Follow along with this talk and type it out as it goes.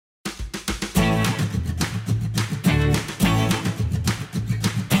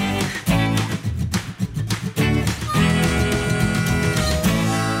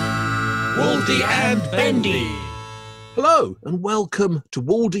Waldy and Bendy. Hello and welcome to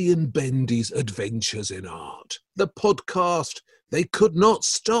Waldy and Bendy's Adventures in Art, the podcast they could not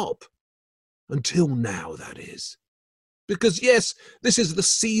stop. Until now, that is. Because yes, this is the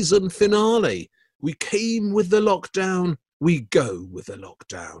season finale. We came with the lockdown, we go with the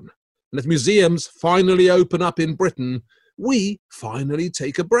lockdown. And if museums finally open up in Britain, we finally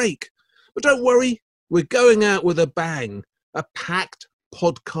take a break. But don't worry, we're going out with a bang, a packed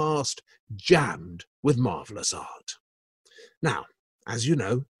podcast jammed with marvellous art. Now, as you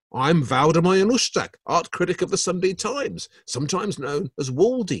know, I'm Valdemar Janustak, art critic of the Sunday Times, sometimes known as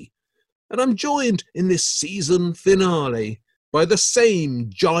Waldy, and I'm joined in this season finale by the same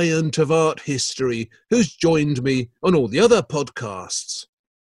giant of art history who's joined me on all the other podcasts.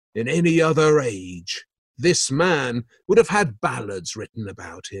 In any other age, this man would have had ballads written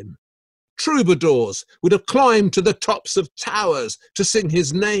about him. Troubadours would have climbed to the tops of towers to sing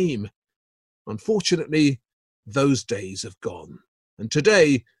his name. Unfortunately, those days have gone, and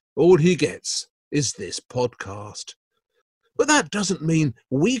today all he gets is this podcast. But that doesn't mean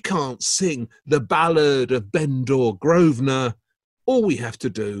we can't sing the ballad of Bendor Grosvenor. All we have to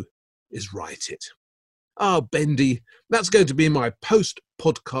do is write it. Bendy, that's going to be my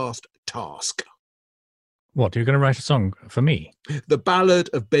post-podcast task. What, you're going to write a song for me? The ballad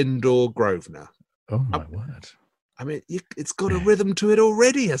of Bendor Grosvenor. Oh, my word. I mean, it's got a rhythm to it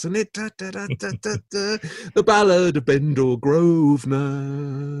already, hasn't it? Da, da, da, da, da, da. The ballad of Bendor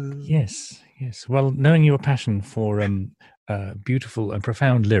Grosvenor. Yes. Well, knowing your passion for beautiful and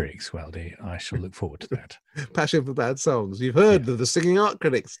profound lyrics, Waldy, I shall look forward to that. Passion for bad songs. You've heard of the singing art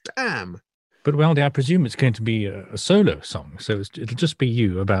critics. Damn. But, Waldy, I presume it's going to be a solo song, so it'll just be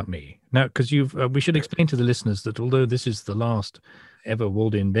you about me. Now, because we should explain to the listeners that although this is the last ever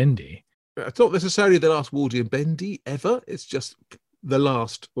Waldy and Bendy, it's not necessarily the last Waldy and Bendy ever. It's just the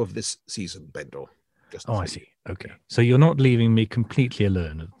last of this season, Bendor. I see. Okay. So you're not leaving me completely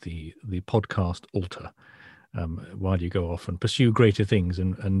alone at the podcast altar while you go off and pursue greater things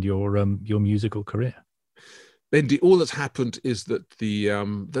and your musical career. Bendy, all that's happened is that the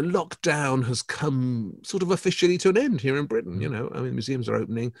lockdown has come sort of officially to an end here in Britain. You know, I mean, museums are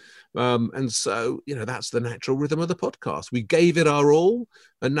opening, and so that's the natural rhythm of the podcast. We gave it our all,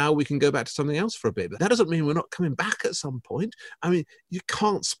 and now we can go back to something else for a bit. But that doesn't mean we're not coming back at some point. I mean, you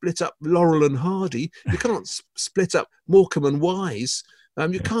can't split up Laurel and Hardy. You can't split up Morecambe and Wise.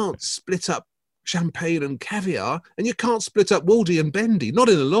 You can't split up Champagne and Caviar, and you can't split up Waldy and Bendy. Not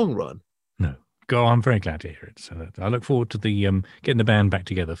in the long run. No. Oh, I'm very glad to hear it. So I look forward to the getting the band back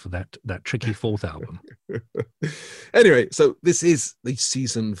together for that tricky fourth album. Anyway, so this is the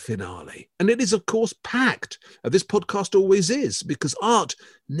season finale, and it is, of course, packed. This podcast always is, because art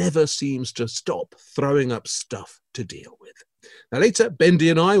never seems to stop throwing up stuff to deal with. Now, later, Bendy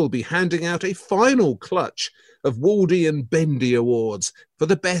and I will be handing out a final clutch of Waldy and Bendy awards for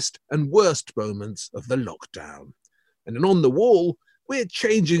the best and worst moments of the lockdown. And then on the wall, we're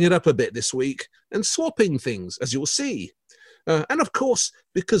changing it up a bit this week and swapping things, as you'll see. And of course,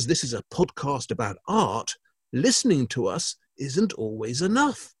 because this is a podcast about art, listening to us isn't always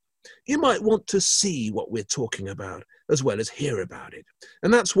enough. You might want to see what we're talking about as well as hear about it.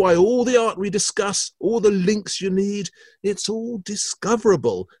 And that's why all the art we discuss, all the links you need, it's all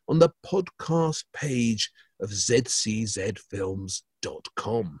discoverable on the podcast page of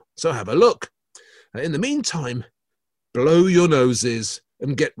zczfilms.com. So have a look. In the meantime, blow your noses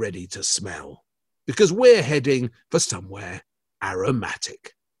and get ready to smell, because we're heading for somewhere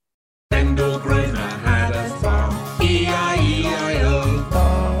aromatic. Bendor Grosvenor had a farm, E-I-E-I-O.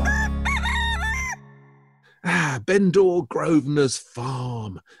 Bendor Grosvenor's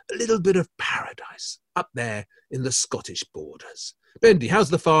farm, a little bit of paradise up there in the Scottish borders. Bendy, how's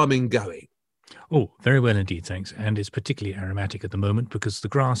the farming going? Oh, very well indeed, thanks. And it's particularly aromatic at the moment because the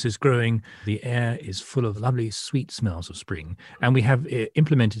grass is growing, the air is full of lovely sweet smells of spring, and we have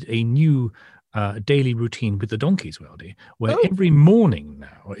implemented a new daily routine with the donkeys, Waldy, where every morning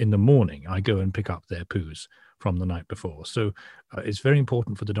now, in the morning, I go and pick up their poos from the night before. So it's very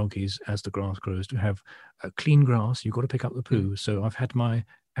important for the donkeys as the grass grows to have clean grass. You've got to pick up the poo. So I've had my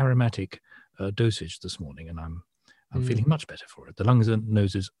aromatic dosage this morning, and I'm feeling much better for it. The lungs and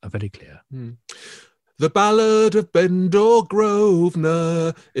noses are very clear. The ballad of Bendor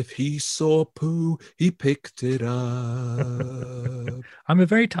Grosvenor, if he saw poo, he picked it up. I'm a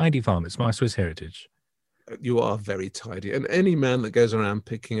very tidy farmer. It's my Swiss heritage. You are very tidy. And any man that goes around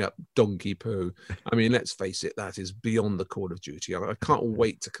picking up donkey poo, I mean, let's face it, that is beyond the call of duty. I can't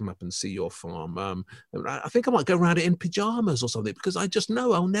wait to come up and see your farm. I think I might go around it in pyjamas or something, because I just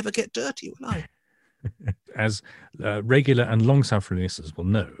know I'll never get dirty, will I? as regular and long-suffering listeners will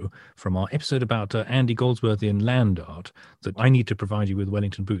know from our episode about Andy Goldsworthy and land art, that I need to provide you with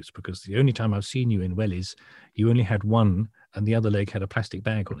Wellington boots, because the only time I've seen you in wellies, you only had one and the other leg had a plastic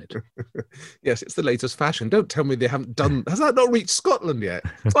bag on it. Yes, it's the latest fashion. Don't tell me they haven't done... Has that not reached Scotland yet?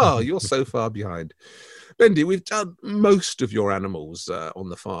 Oh, you're so far behind. Bendy, we've done most of your animals on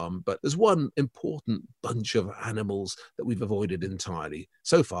the farm, but there's one important bunch of animals that we've avoided entirely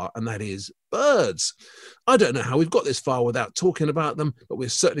so far, and that is birds. I don't know how we've got this far without talking about them, but we're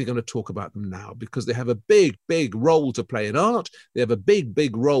certainly going to talk about them now because they have a big, big role to play in art. They have a big,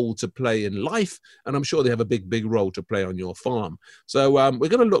 big role to play in life, and I'm sure they have a big, big role to play on your farm. So we're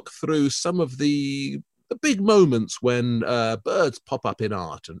going to look through some of the big moments when birds pop up in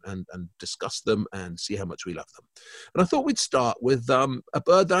art and discuss them and see how much we love them. And I thought we'd start with a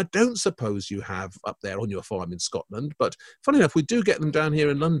bird that I don't suppose you have up there on your farm in Scotland, but funny enough, we do get them down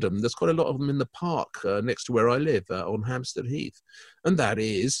here in London. There's quite a lot of them in the park next to where I live on Hampstead Heath, and that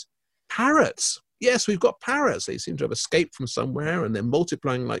is parrots. Yes, we've got parrots. They seem to have escaped from somewhere and they're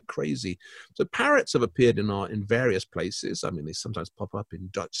multiplying like crazy. So parrots have appeared in art in various places. I mean, they sometimes pop up in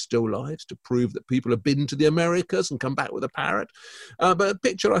Dutch still lifes to prove that people have been to the Americas and come back with a parrot. But a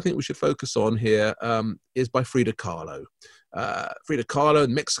picture I think we should focus on here is by Frida Kahlo. Frida Kahlo,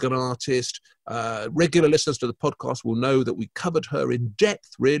 Mexican artist. Regular listeners to the podcast will know that we covered her in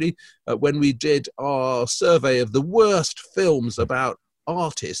depth, really, when we did our survey of the worst films about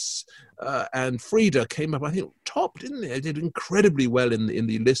artists, and Frida came up, I think, top, didn't they? Did incredibly well in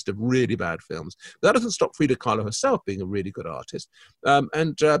the list of really bad films. But that doesn't stop Frida Kahlo herself being a really good artist.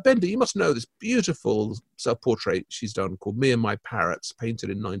 And Bendy, you must know this beautiful self-portrait she's done called Me and My Parrots, painted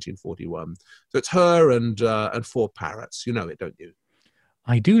in 1941. So it's her and four parrots. You know it, don't you?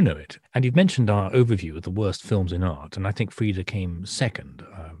 I do know it. And you've mentioned our overview of the worst films in art, and I think Frida came second,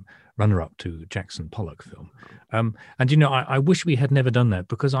 runner-up to Jackson Pollock film. And, you know, I wish we had never done that,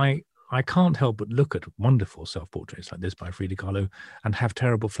 because I can't help but look at wonderful self-portraits like this by Frida Kahlo and have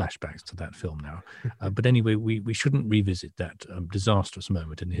terrible flashbacks to that film now. But anyway, we shouldn't revisit that disastrous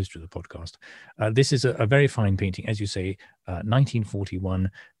moment in the history of the podcast. This is a very fine painting, as you say, 1941,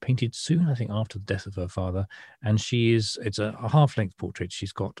 painted soon, I think, after the death of her father. And it's a half-length portrait.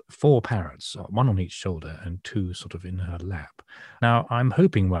 She's got four parrots, one on each shoulder and two sort of in her lap. Now, I'm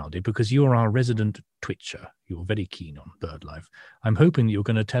hoping, Wildy, because you're our resident twitcher, you're very keen on bird life, I'm hoping you're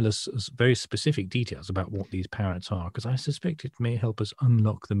going to tell us very specific details about what these parrots are, because I suspect it may help us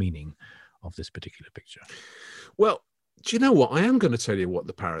unlock the meaning of this particular picture. Well, do you know what? I am going to tell you what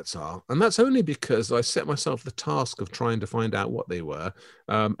the parrots are, and that's only because I set myself the task of trying to find out what they were,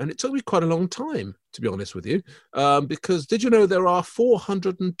 and it took me quite a long time, to be honest with you, because did you know there are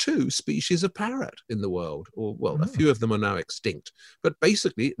 402 species of parrot in the world? Or, well, a few of them are now extinct, but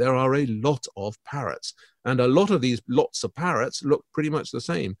basically there are a lot of parrots, and a lot of these lots of parrots look pretty much the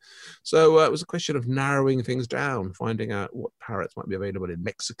same. So it was a question of narrowing things down, finding out what parrots might be available in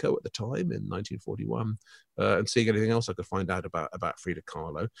Mexico at the time in 1941, and seeing anything else I could find out about Frida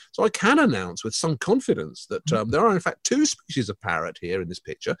Kahlo. So I can announce with some confidence that there are in fact two species of parrot here in this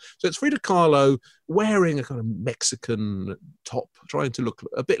picture. So it's Frida Kahlo wearing a kind of Mexican top, trying to look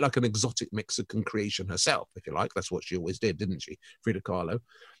a bit like an exotic Mexican creation herself, if you like. That's what she always did, didn't she, Frida Kahlo?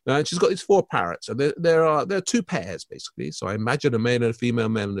 And she's got these four parrots, and there are two pairs, basically. So I imagine a male and a female,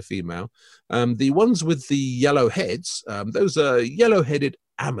 male and a female. The ones with the yellow heads, those are yellow-headed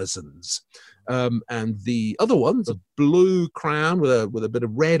Amazons. And the other ones, a blue crown with a bit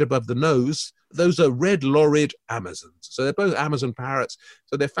of red above the nose, those are red-lorid Amazons. So they're both Amazon parrots.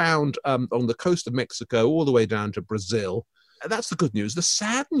 So they're found on the coast of Mexico all the way down to Brazil. And that's the good news. The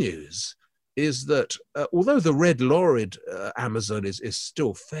sad news is that although the red-lorid Amazon is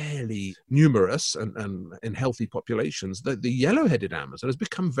still fairly numerous and in healthy populations, the yellow-headed Amazon has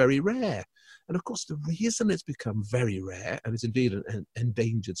become very rare. And of course, the reason it's become very rare, and it's indeed an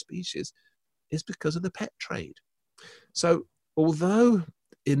endangered species, is because of the pet trade. So although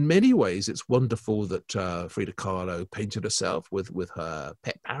in many ways it's wonderful that Frida Kahlo painted herself with her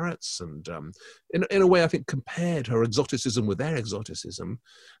pet parrots and in a way I think compared her exoticism with their exoticism,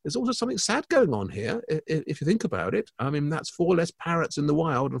 there's also something sad going on here if you think about it. I mean, that's 4 less parrots in the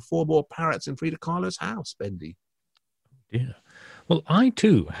wild and 4 more parrots in Frida Kahlo's house, Bendy. Yeah. Well, I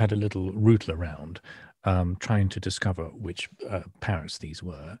too had a little rootle around trying to discover which parrots these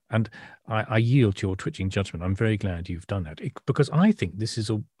were. And I yield to your twitching judgment. I'm very glad you've done that, because I think this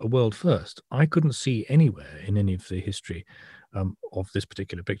is a world first. I couldn't see anywhere in any of the history of this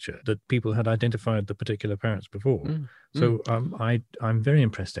particular picture, that people had identified the particular parrots before. So I'm very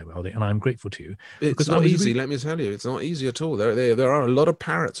impressed there, Weldy, and I'm grateful to you. It's not easy, let me tell you. It's not easy at all. There are a lot of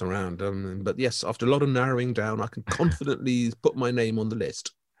parrots around. But yes, after a lot of narrowing down, I can confidently put my name on the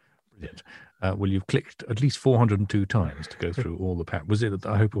list. Brilliant. Well, you've clicked at least 402 times to go through all the parrots. Was it?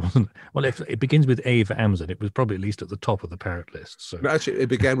 I hope it wasn't. Well, if it begins with A for Amazon, it was probably at least at the top of the parrot list. So no, actually, it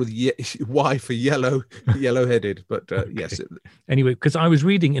began with Y for yellow-headed. But okay. Yes. Anyway, because I was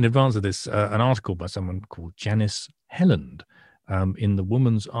reading in advance of this an article by someone called Janice Helland in the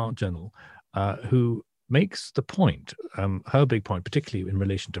Woman's Art Journal, who makes the point, her big point, particularly in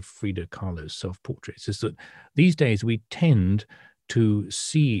relation to Frida Kahlo's self-portraits, is that these days we tend to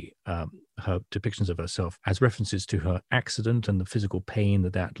see her depictions of herself as references to her accident and the physical pain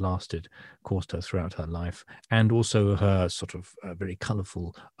that caused her throughout her life, and also her sort of very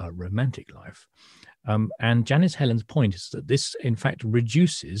colourful romantic life. And Janice Helland's point is that this, in fact,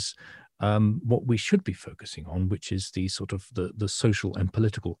 reduces what we should be focusing on, which is the sort of the social and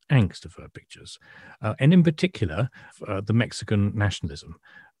political angst of her pictures, and in particular, the Mexican nationalism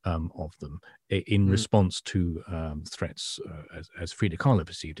of them in response to threats as Frida Kahlo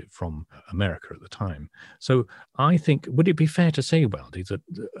perceived it from America at the time. So I think, would it be fair to say, Weldy, that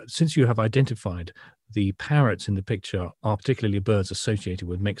since you have identified the parrots in the picture are particularly birds associated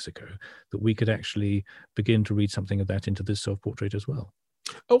with Mexico, that we could actually begin to read something of that into this self-portrait as well?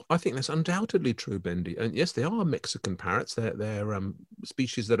 Oh, I think that's undoubtedly true, Bendy. And yes, they are Mexican parrots. They're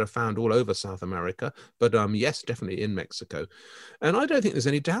species that are found all over South America, but yes, definitely in Mexico. And I don't think there's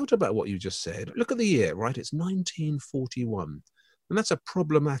any doubt about what you just said. Look at the year, right? It's 1941. And that's a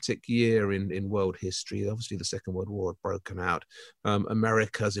problematic year in world history. Obviously, the Second World War had broken out.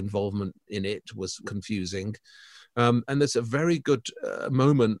 America's involvement in it was confusing. And there's a very good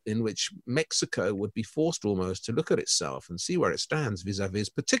moment in which Mexico would be forced almost to look at itself and see where it stands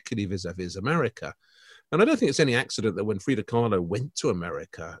particularly vis-a-vis America. And I don't think it's any accident that when Frida Kahlo went to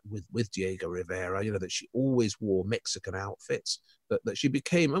America with Diego Rivera, that she always wore Mexican outfits, that she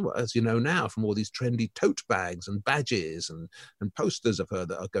became, as you know now, from all these trendy tote bags and badges and posters of her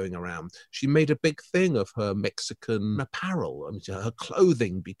that are going around. She made a big thing of her Mexican apparel. I mean, her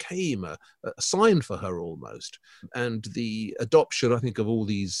clothing became a sign for her almost. And the adoption, I think, of all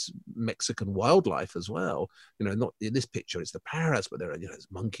these Mexican wildlife as well, not in this picture, it's the parrots, but there are, there's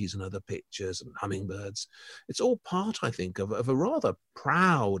monkeys and other pictures and hummingbirds. It's all part, I think, of a rather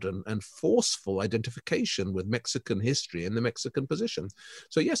proud and forceful identification with Mexican history and the Mexican position.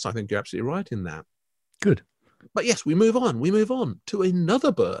 So yes, I think you're absolutely right in that. Good. But yes, we move on to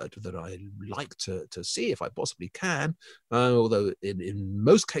another bird that I like to see if I possibly can, although in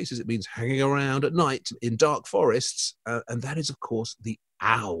most cases it means hanging around at night in dark forests, and that is, of course, the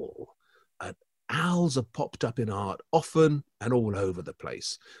owl. Owls have popped up in art often and all over the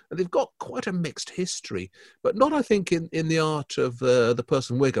place. And they've got quite a mixed history, but not, I think, in the art of the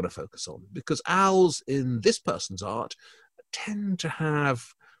person we're going to focus on, because owls in this person's art tend to have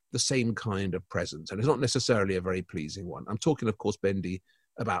the same kind of presence, and it's not necessarily a very pleasing one. I'm talking, of course, Bendy,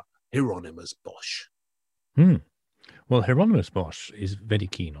 about Hieronymus Bosch. Well, Hieronymus Bosch is very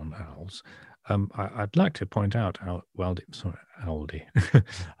keen on owls. I'd like to point out, Weldy.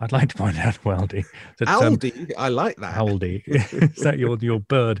 I'd like to point out, Weldy. That, Aldi, I like that. Aldi. Is that your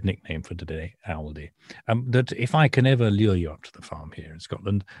bird nickname for today, Aldi? That if I can ever lure you up to the farm here in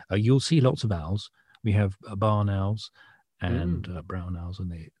Scotland, you'll see lots of owls. We have barn owls and brown owls,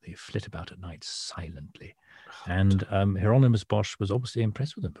 and they flit about at night silently. And Hieronymus Bosch was obviously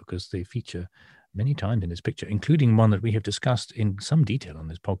impressed with them because they feature many times in this picture, including one that we have discussed in some detail on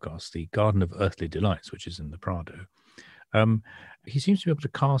this podcast, the Garden of Earthly Delights, which is in the Prado. He seems to be able to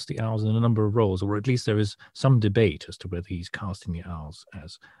cast the owls in a number of roles, or at least there is some debate as to whether he's casting the owls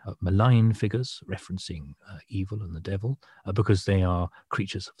as malign figures, referencing evil and the devil, because they are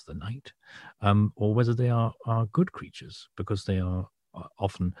creatures of the night, or whether they are good creatures, because they are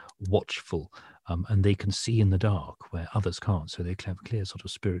often watchful, and they can see in the dark where others can't, so they have clear sort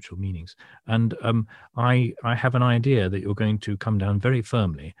of spiritual meanings. And I have an idea that you're going to come down very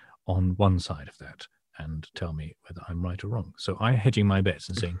firmly on one side of that and tell me whether I'm right or wrong. So I'm hedging my bets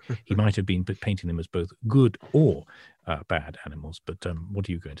and saying he might have been painting them as both good or bad animals. But what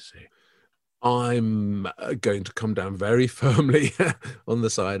are you going to say? I'm going to come down very firmly on the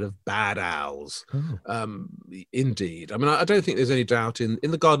side of bad owls. Indeed. I mean, I don't think there's any doubt in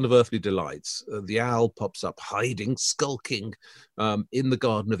the Garden of Earthly Delights, the owl pops up hiding, skulking in the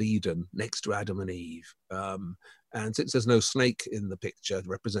Garden of Eden next to Adam and Eve. And since there's no snake in the picture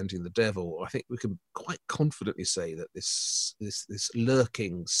representing the devil, I think we can quite confidently say that this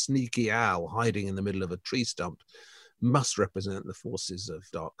lurking, sneaky owl hiding in the middle of a tree stump must represent the forces of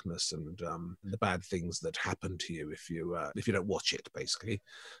darkness and the bad things that happen to you if you don't watch it, basically.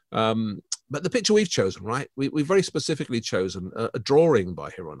 But the picture we've chosen, right? We've very specifically chosen a drawing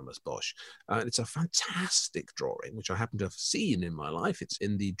by Hieronymus Bosch. It's a fantastic drawing, which I happen to have seen in my life. It's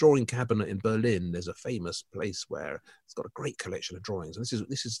in the drawing cabinet in Berlin. There's a famous place where it's got a great collection of drawings. And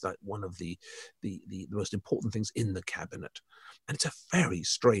this is like one of the most important things in the cabinet. And it's a very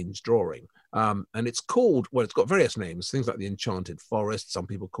strange drawing. And it's called, well, it's got various names, things like the Enchanted Forest, some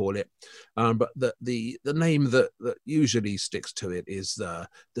people call it. But the name that usually sticks to it is the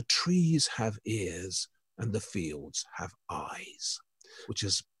trees have ears and the fields have eyes, which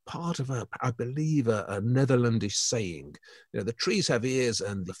is part of I believe a Netherlandish saying. The trees have ears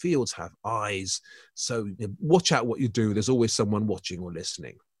and the fields have eyes. So watch out what you do. There's always someone watching or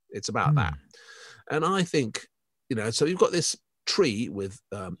listening. It's about that. And I think, so you've got this tree with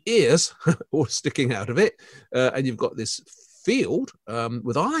ears or sticking out of it, and you've got this field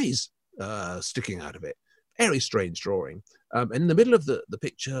with eyes sticking out of it. Very strange drawing. In the middle of the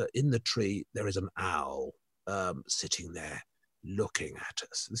picture, in the tree, there is an owl sitting there looking at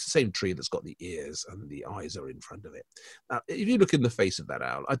us. It's the same tree that's got the ears and the eyes are in front of it. Now, if you look in the face of that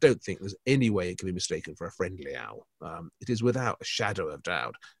owl, I don't think there's any way it can be mistaken for a friendly owl. It is without a shadow of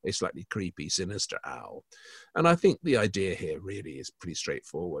doubt a slightly creepy, sinister owl. And I think the idea here really is pretty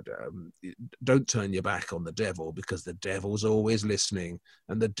straightforward. Don't turn your back on the devil, because the devil's always listening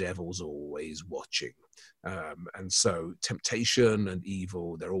and the devil's always watching. And so temptation and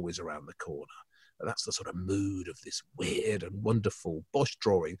evil, they're always around the corner. That's the sort of mood of this weird and wonderful Bosch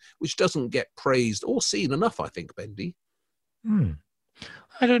drawing, which doesn't get praised or seen enough, I think, Bendy.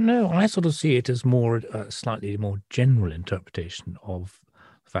 I don't know. I sort of see it as more slightly more general interpretation of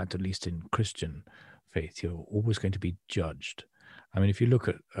the fact, at least in Christian faith, you're always going to be judged. I mean, if you look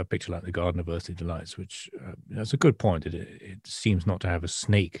at a picture like the Garden of Earthly Delights, which that's a good point. It seems not to have a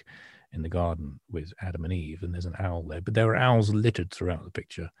snake in the garden with Adam and Eve, and there's an owl there, but there are owls littered throughout the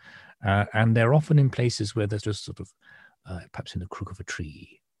picture, and they're often in places where there's just sort of perhaps in the crook of a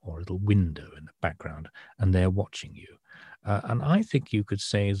tree or a little window in the background, and they're watching you. And I think you could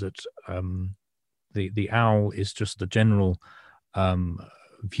say that the owl is just the general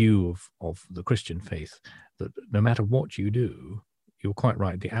view of the Christian faith, that no matter what you do, you're quite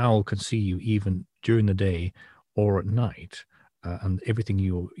right, the owl can see you even during the day or at night. And everything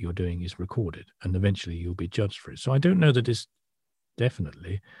you're doing is recorded, and eventually you'll be judged for it. So I don't know that it's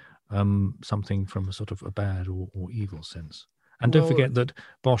definitely something from a sort of a bad or evil sense. And don't forget that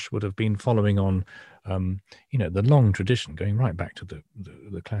Bosch would have been following on, the long tradition going right back to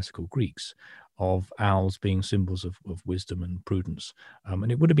the classical Greeks of owls being symbols of wisdom and prudence.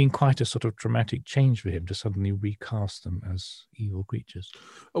 And it would have been quite a sort of dramatic change for him to suddenly recast them as evil creatures.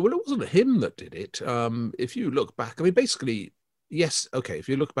 Oh, well, it wasn't him that did it. If you look back, I mean, basically, yes, okay, if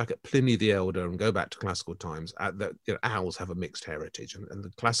you look back at Pliny the Elder and go back to classical times, owls have a mixed heritage, and the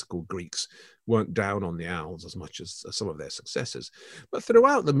classical Greeks weren't down on the owls as much as some of their successors. But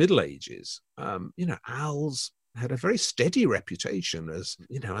throughout the Middle Ages, owls had a very steady reputation as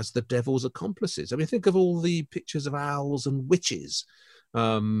the devil's accomplices. I mean, think of all the pictures of owls and witches,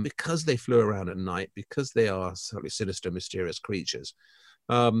 because they flew around at night, because they are slightly sinister, mysterious creatures.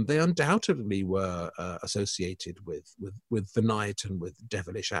 They undoubtedly were associated with the night and with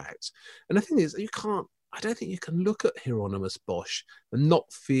devilish acts. And the thing is, I don't think you can look at Hieronymus Bosch and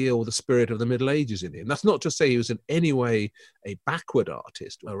not feel the spirit of the Middle Ages in him. That's not to say he was in any way a backward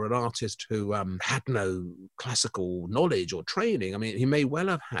artist or an artist who had no classical knowledge or training. I mean, he may well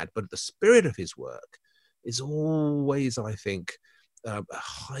have had, but the spirit of his work is always, I think, a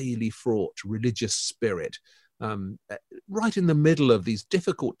highly fraught religious spirit. Right in the middle of these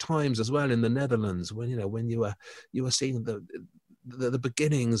difficult times as well in the Netherlands, when you were seeing the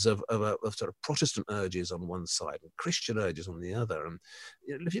beginnings of sort of Protestant urges on one side and Christian urges on the other. And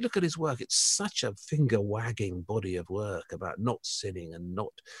if you look at his work, it's such a finger-wagging body of work about not sinning and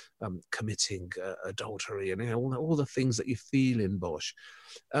not committing adultery and all the things that you feel in Bosch.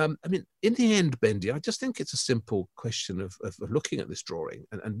 I mean, in the end, Bendy, I just think it's a simple question of looking at this drawing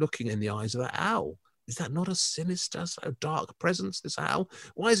and looking in the eyes of that owl. Is that not a sinister, so dark presence, this owl?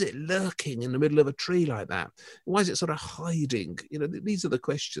 Why is it lurking in the middle of a tree like that? Why is it sort of hiding? These are the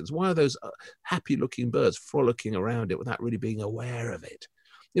questions. Why are those happy-looking birds frolicking around it without really being aware of it?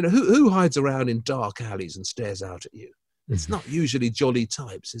 Who hides around in dark alleys and stares out at you? It's not usually jolly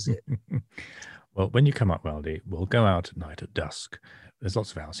types, is it? Well, when you come up, Waldy, we'll go out at night at dusk. There's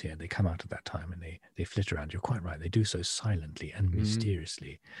lots of owls here. They come out at that time and they flit around. You're quite right. They do so silently and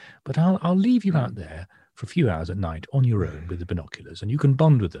mysteriously. But I'll leave you out there for a few hours at night on your own with the binoculars, and you can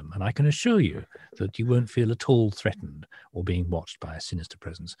bond with them. And I can assure you that you won't feel at all threatened or being watched by a sinister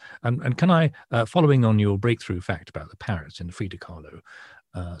presence. And can I, following on your breakthrough fact about the parrots in the Frida Kahlo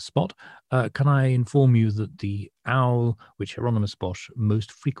spot, can I inform you that the owl which Hieronymus Bosch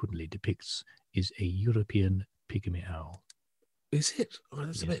most frequently depicts is a European pygmy owl? Is it? Oh,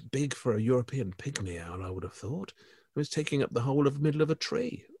 that's Yes. a bit big for a European pygmy owl, I would have thought. It was taking up the whole of the middle of a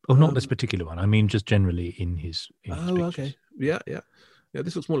tree. Oh, not this particular one. I mean, just generally in his pictures. Okay. Yeah.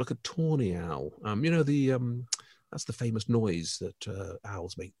 This looks more like a tawny owl. That's the famous noise that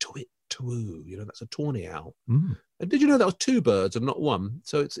owls make. Twit, twoo. That's a tawny owl. Mm. And did you know that was two birds and not one?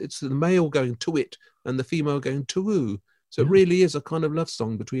 So it's the male going twit and the female going twoo. So it really is a kind of love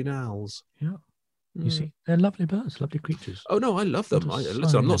song between owls. Yeah. You see, they're lovely birds, lovely creatures. Oh, no, I love them.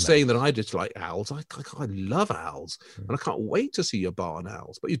 Listen, I'm not saying that I dislike owls. I love owls, and I can't wait to see your barn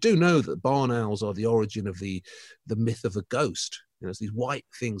owls. But you do know that barn owls are the origin of the myth of the ghost. It's these white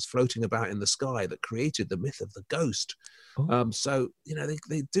things floating about in the sky that created the myth of the ghost. Oh. So,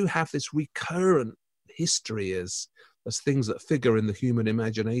 they do have this recurrent history as things that figure in the human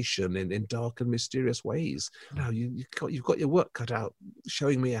imagination in dark and mysterious ways. Now, you've got your work cut out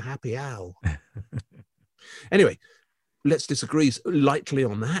showing me a happy owl. Anyway, let's disagree lightly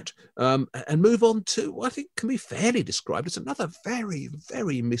on that and move on to what I think can be fairly described as another very,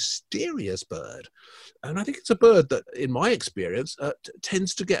 very mysterious bird. And I think it's a bird that, in my experience,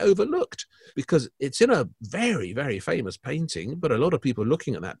 tends to get overlooked because it's in a very, very famous painting, but a lot of people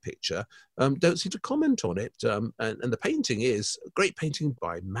looking at that picture don't seem to comment on it. And the painting is a great painting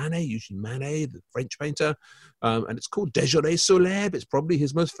by Manet, Eugene Manet, the French painter, and it's called Déjeuner sur l'herbe. It's probably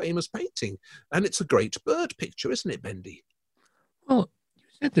his most famous painting. And it's a great bird picture, isn't it, Bendy? Well, you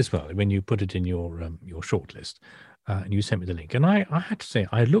said this well when you put it in your shortlist, and you sent me the link. And I had to say,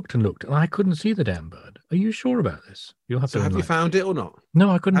 I looked and looked, and I couldn't see the damn bird. Are you sure about this? You'll have to. Have you found it or not? No,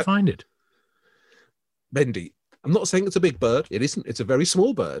 I couldn't find it. Bendy, I'm not saying it's a big bird. It isn't. It's a very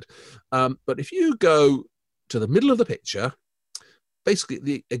small bird. But if you go to the middle of the picture, basically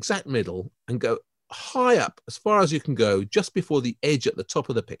the exact middle, and go high up as far as you can go, just before the edge at the top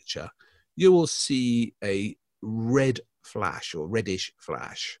of the picture, you will see a red flash or reddish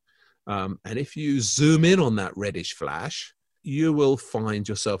flash. And if you zoom in on that reddish flash, you will find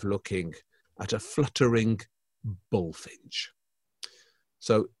yourself looking at a fluttering bullfinch.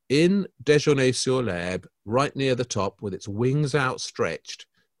 So in Déjeuner sur l'herbe, right near the top with its wings outstretched,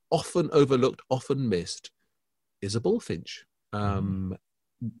 often overlooked, often missed, is a bullfinch.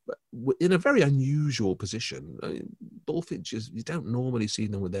 In a very unusual position. Bullfinches, you don't normally see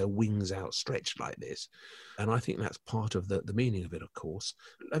them with their wings outstretched like this. And I think that's part of the meaning of it, of course.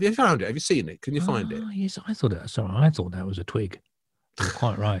 Have you found it? Have you seen it? Can you find it? Yes, I thought that was a twig. You're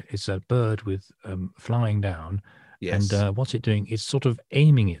quite right. It's a bird with flying down. Yes. And what's it doing? It's sort of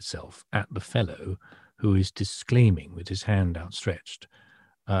aiming itself at the fellow who is disclaiming with his hand outstretched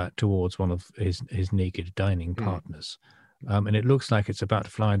towards one of his naked dining partners. And it looks like it's about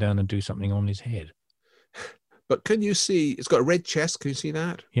to fly down and do something on his head. But can you see, it's got a red chest, can you see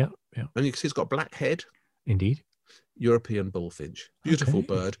that? Yeah. And you can see it's got a black head. Indeed. European bullfinch. Beautiful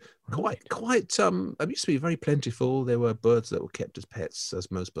bird. Quite, it used to be very plentiful. There were birds that were kept as pets,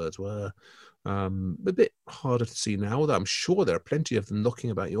 as most birds were. A bit harder to see now, although I'm sure there are plenty of them knocking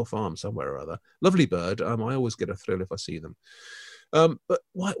about your farm somewhere or other. Lovely bird. I always get a thrill if I see them. But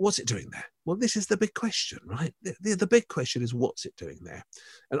what's it doing there? Well, this is the big question, right? The big question is, what's it doing there?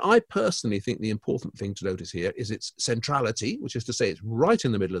 And I personally think the important thing to notice here is its centrality, which is to say it's right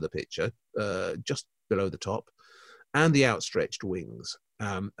in the middle of the picture, just below the top, and the outstretched wings.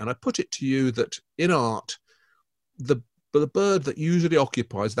 And I put it to you that in art, the bird that usually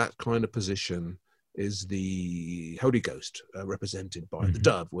occupies that kind of position is the Holy Ghost, represented by the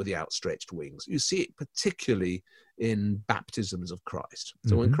dove with the outstretched wings. You see it particularly in baptisms of Christ.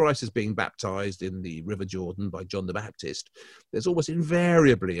 So when Christ is being baptized in the River Jordan by John the Baptist, there's almost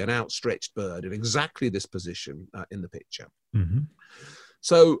invariably an outstretched bird in exactly this position in the picture.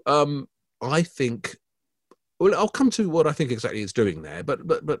 So I think, well, I'll come to what I think exactly it's doing there. But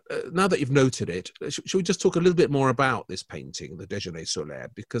now that you've noted it, should we just talk a little bit more about this painting, the Déjeuner sur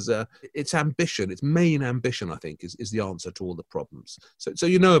l'herbe? Because its main ambition, I think, is the answer to all the problems. So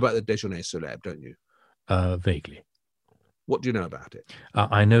you know about the Déjeuner sur l'herbe, don't you? Vaguely. What do you know about it?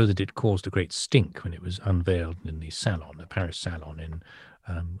 I know that it caused a great stink when it was unveiled in the Salon, the Paris Salon in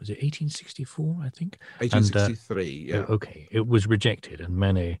Was it 1864, I think? 1863, yeah. Okay, it was rejected, and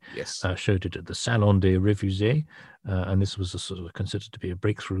Manet Yes. showed it at the Salon des Refusés, and this was a sort of considered to be a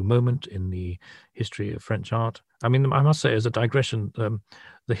breakthrough moment in the history of French art. I mean, I must say, as a digression,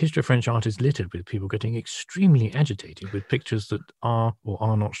 the history of French art is littered with people getting extremely agitated with pictures that are or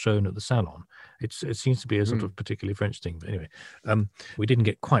are not shown at the Salon. It seems to be a sort of particularly French thing. But anyway, we didn't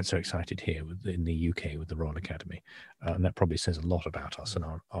get quite so excited here in the UK with the Royal Academy, and that probably says a lot about us and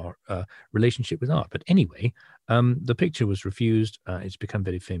our relationship with art. But anyway, the picture was refused. It's become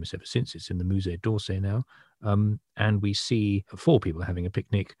very famous ever since. It's in the Musée d'Orsay now, and we see 4 people having a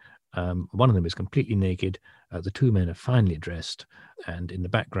picnic. One of them is completely naked. The 2 men are finely dressed, and in the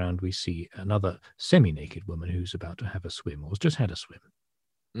background we see another semi-naked woman who's about to have a swim or has just had a swim.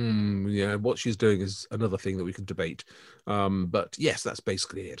 Yeah, what she's doing is another thing that we could debate. But yes, that's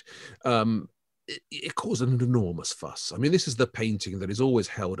basically it. It caused an enormous fuss. I mean, this is the painting that is always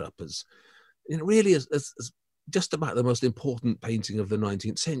held up as, really as just about the most important painting of the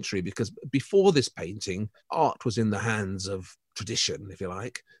 19th century, because before this painting, art was in the hands of tradition, if you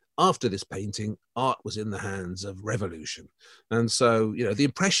like. After this painting, art was in the hands of revolution. And so, the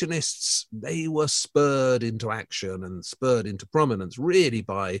Impressionists, they were spurred into action and spurred into prominence really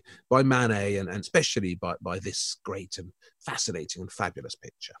by Manet and especially by this great and fascinating and fabulous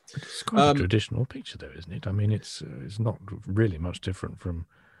picture. It's quite a traditional picture, though, isn't it? I mean, it's not really much different from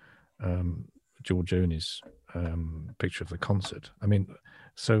Giorgione's picture of the concert. I mean,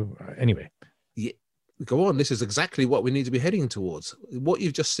 so anyway. Yeah. Go on. This is exactly what we need to be heading towards. What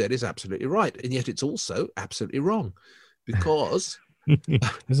you've just said is absolutely right. And yet it's also absolutely wrong, because this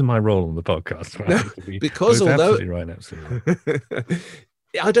is my role on the podcast. Right? Because although absolutely right, absolutely.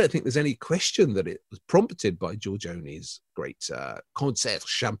 I don't think there's any question that it was prompted by Giorgione's great concert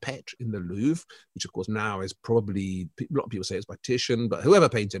champêtre in the Louvre, which of course now is probably, a lot of people say it's by Titian, but whoever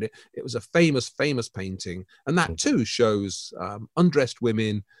painted it, it was a famous painting. And that too shows undressed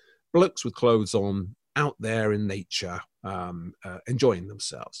women, blokes with clothes on, out there in nature, enjoying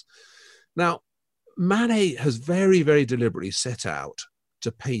themselves. Now, Manet has very, very deliberately set out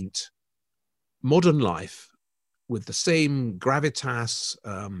to paint modern life with the same gravitas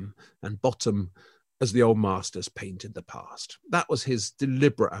and bottom as the old masters painted the past. That was his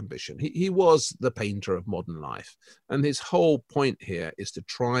deliberate ambition. He was the painter of modern life. And his whole point here is to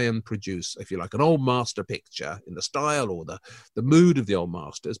try and produce, if you like, an old master picture in the style or the mood of the old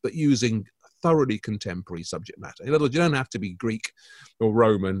masters, but using thoroughly contemporary subject matter. In other words, you don't have to be Greek or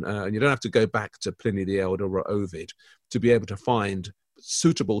Roman, and you don't have to go back to Pliny the Elder or Ovid to be able to find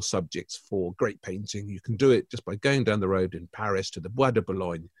suitable subjects for great painting. You can do it just by going down the road in Paris to the Bois de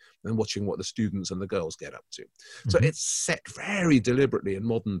Boulogne and watching what the students and the girls get up to. So it's set very deliberately in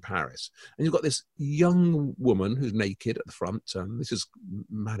modern Paris. And you've got this young woman who's naked at the front. This is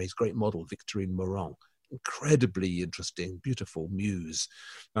Manet's great model, Victorine Moran. Incredibly interesting, beautiful muse.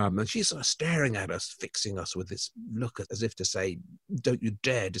 And she's sort of staring at us, fixing us with this look as if to say, don't you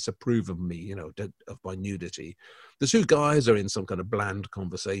dare disapprove of me, of my nudity. The 2 guys are in some kind of bland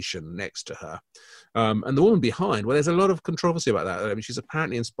conversation next to her. And the woman behind, well, there's a lot of controversy about that. I mean, she's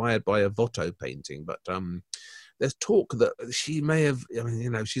apparently inspired by a Watteau painting, but there's talk that she may have,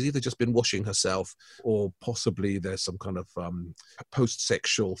 she's either just been washing herself or possibly there's some kind of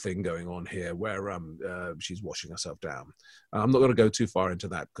post-sexual thing going on here where she's washing herself down. I'm not going to go too far into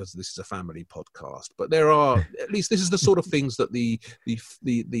that because this is a family podcast, but there are, at least this is the sort of things that the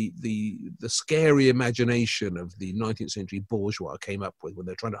scary imagination of the 19th century bourgeois came up with when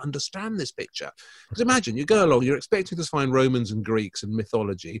they're trying to understand this picture. Because imagine, you go along, you're expecting to find Romans and Greeks and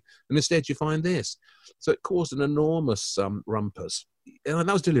mythology, and instead you find this. So it caused an enormous rumpus. And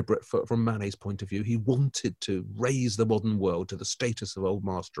that was deliberate from Manet's point of view. He wanted to raise the modern world to the status of old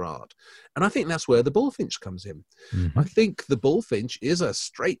master art. And I think that's where the Bullfinch comes in. I think the Bullfinch is a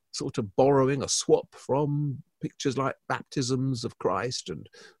straight sort of borrowing, a swap from pictures like baptisms of Christ and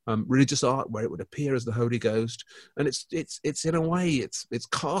religious art where it would appear as the Holy Ghost. And it's in a way, it's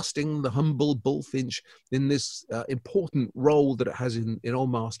casting the humble Bullfinch in this important role that it has in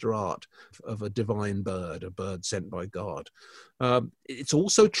old master art of a divine bird, a bird sent by God. It's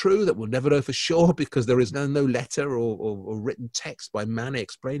also true that we'll never know for sure because there is no letter or written text by Manet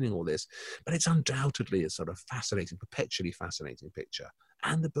explaining all this, but it's undoubtedly a sort of fascinating, perpetually fascinating picture.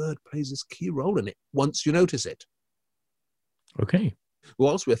 And the bird plays this key role in it once you notice it. Okay.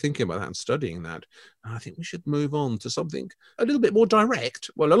 Whilst we're thinking about that and studying that, I think we should move on to something a little bit more direct.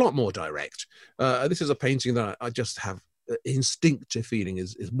 Well, a lot more direct. This is a painting that I just have instinctive feeling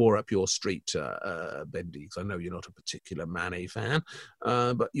is more up your street, Bendy, because I know you're not a particular Manet fan,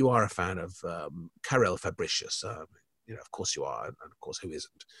 but you are a fan of Karel Fabricius. of course you are, and of course who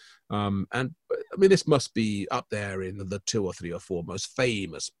isn't? And I mean, this must be up there in the 2 or 3 or 4 most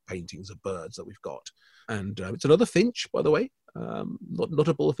famous paintings of birds that we've got. And it's another finch, by the way, not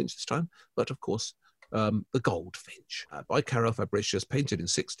a bullfinch this time, but of course the goldfinch by Karel Fabricius, painted in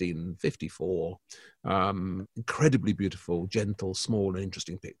 1654. Incredibly beautiful, gentle, small, and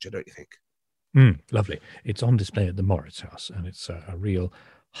interesting picture, don't you think? Lovely. It's on display at the Moritz House, and it's a real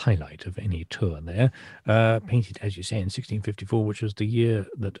highlight of any tour there. Painted, as you say, in 1654, which was the year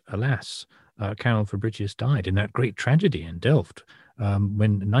that, alas, Karel Fabricius died in that great tragedy in Delft,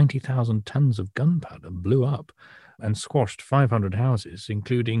 when 90,000 tons of gunpowder blew up and squashed 500 houses,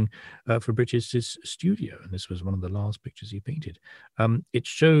 including Fabricius's studio. And this was one of the last pictures he painted. It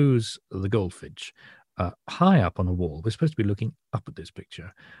shows the goldfinch high up on a wall. We're supposed to be looking up at this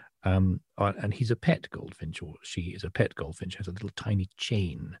picture. And he's a pet goldfinch, or she is a pet goldfinch, has a little tiny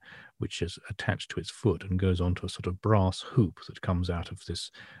chain which is attached to its foot and goes onto a sort of brass hoop that comes out of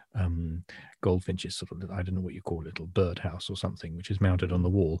this goldfinch's sort of, I don't know what you call it, little birdhouse or something, which is mounted on the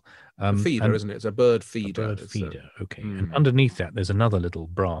wall. A feeder, isn't it? It's a bird feeder. A bird feeder, okay. And underneath that, there's another little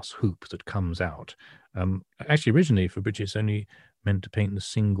brass hoop that comes out. Actually, originally, Fabricius only meant to paint the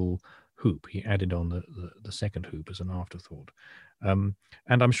single hoop. He added on the second hoop as an afterthought. And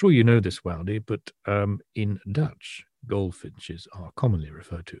I'm sure you know this, Waldy, but in Dutch, goldfinches are commonly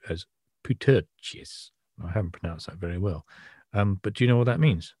referred to as putertjes. I haven't pronounced that very well. But do you know what that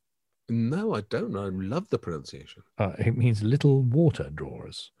means? No, I don't know. I love the pronunciation. It means little water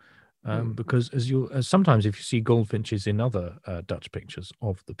drawers. Because as sometimes if you see goldfinches in other Dutch pictures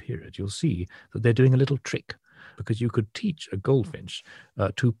of the period, you'll see that they're doing a little trick, because you could teach a goldfinch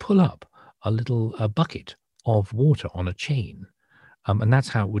to pull up a little bucket of water on a chain. And that's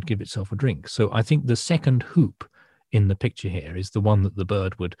how it would give itself a drink. So I think the second hoop in the picture here is the one that the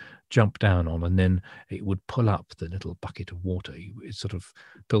bird would jump down on, and then it would pull up the little bucket of water. It sort of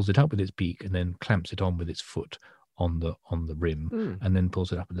pulls it up with its beak and then clamps it on with its foot on the rim, and then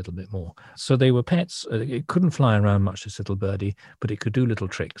pulls it up a little bit more. So they were pets. It couldn't fly around much, this little birdie, but it could do little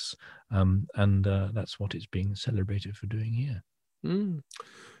tricks. And that's what it's being celebrated for doing here.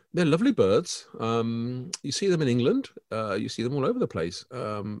 They're lovely birds. You see them in England. You see them all over the place,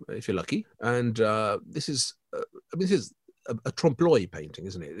 if you're lucky. And this is a trompe l'oeil painting,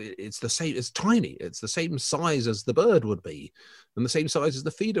 isn't it? It's the same. It's tiny. It's the same size as the bird would be, and the same size as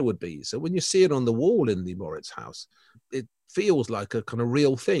the feeder would be. So when you see it on the wall in the Moritz House, it feels like a kind of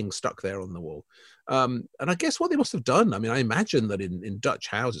real thing stuck there on the wall. And I guess what they must have done, I mean, I imagine that in Dutch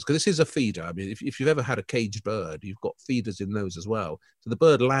houses, because this is a feeder. I mean, if you've ever had a caged bird, you've got feeders in those as well. So the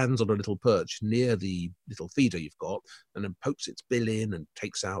bird lands on a little perch near the little feeder you've got, and then pokes its bill in and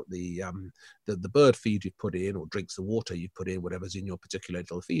takes out the bird feed you've put in, or drinks the water you've put in, whatever's in your particular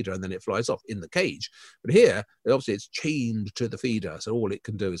little feeder, and then it flies off in the cage. But here, obviously, it's chained to the feeder, so all it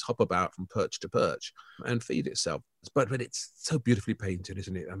can do is hop about from perch to perch and feed itself. But it's so beautifully painted,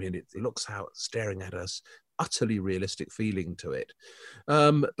 isn't it? I mean, it looks out staring at us, utterly realistic feeling to it.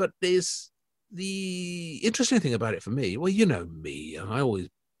 But there's the interesting thing about it for me. Well, you know me, and I always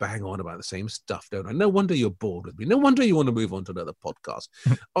bang on about the same stuff, don't I? No wonder you're bored with me. No wonder you want to move on to another podcast.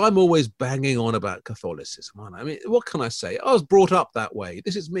 I'm always banging on about Catholicism, aren't I? I mean, what can I say? I was brought up that way.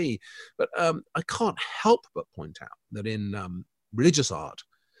 This is me. But I can't help but point out that in religious art,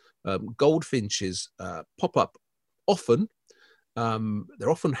 goldfinches pop up often. They're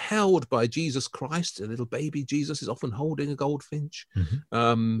often held by Jesus Christ. A little baby Jesus is often holding a goldfinch.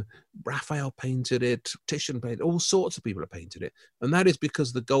 Raphael painted it, Titian painted it, all sorts of people have painted it. And that is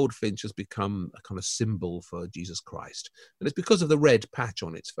because the goldfinch has become a kind of symbol for Jesus Christ. And it's because of the red patch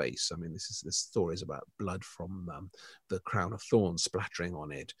on its face. I mean, this story is about blood from the crown of thorns splattering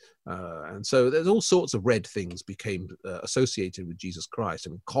on it. And so there's all sorts of red things became associated with Jesus Christ.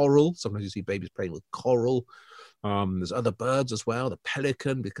 I mean, coral, sometimes you see babies playing with coral. There's other birds as well, the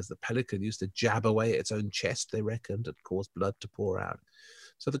pelican, because the pelican used to jab away at its own chest, they reckoned, and cause blood to pour out.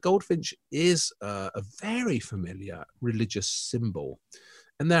 So the goldfinch is a very familiar religious symbol.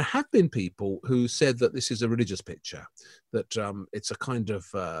 And there have been people who said that this is a religious picture, that it's a kind of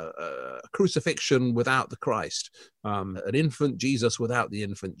crucifixion without the Christ, an infant Jesus without the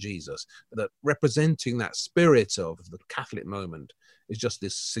infant Jesus, that representing that spirit of the Catholic moment is just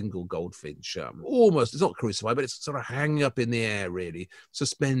this single goldfinch, almost, it's not crucified, but it's sort of hanging up in the air, really,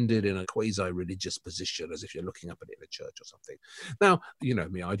 suspended in a quasi-religious position, as if you're looking up at it in a church or something. Now, you know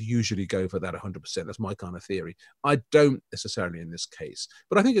me, I'd usually go for that 100%. That's my kind of theory. I don't necessarily in this case,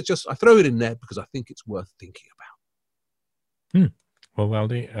 but I think it's just, I throw it in there because I think it's worth thinking about. Well,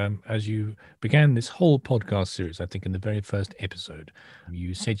 Waldy, as you began this whole podcast series, I think in the very first episode,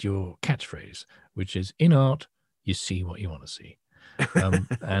 you said your catchphrase, which is, in art, you see what you want to see.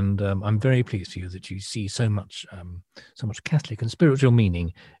 And I'm very pleased for you that you see so much Catholic and spiritual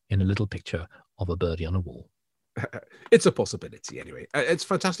meaning in a little picture of a birdie on a wall. It's a possibility anyway. It's a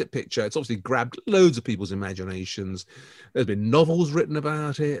fantastic picture. It's obviously grabbed loads of people's imaginations. There's been novels written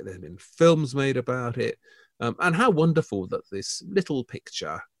about it. There's been films made about it. And how wonderful that this little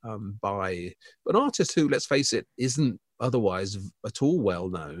picture by an artist who, let's face it, isn't otherwise at all well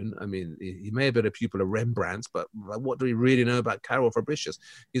known. I mean, he may have been a pupil of Rembrandt's, but what do we really know about Karel Fabricius?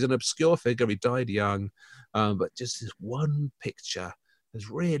 He's an obscure figure. He died young, but just this one picture has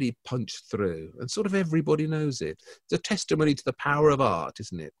really punched through, and sort of everybody knows it. It's a testimony to the power of art,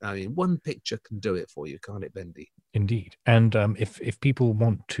 isn't it? I mean, one picture can do it for you, can't it, Bendy? Indeed. And if people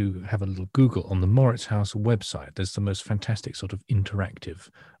want to have a little Google on the Moritz House website, there's the most fantastic sort of interactive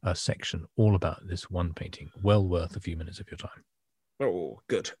section all about this one painting. Well worth a few minutes of your time. Oh,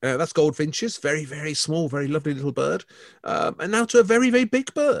 good. That's Goldfinches. Very, very small, very lovely little bird. And now to a very, very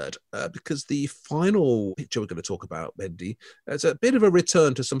big bird, because the final picture we're going to talk about, Bendy, it's a bit of a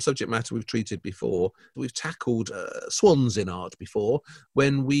return to some subject matter we've treated before. We've tackled swans in art before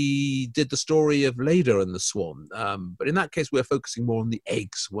when we did the story of Leda and the swan. But in that case, we're focusing more on the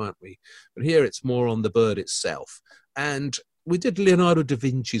eggs, weren't we? But here it's more on the bird itself. And we did Leonardo da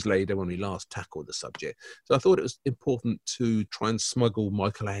Vinci's Leda when we last tackled the subject. So I thought it was important to try and smuggle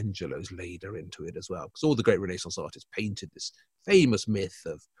Michelangelo's Leda into it as well, because all the great Renaissance artists painted this famous myth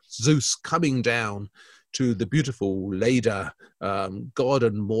of Zeus coming down to the beautiful Leda, god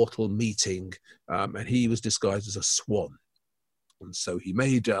and mortal meeting, and he was disguised as a swan. And so he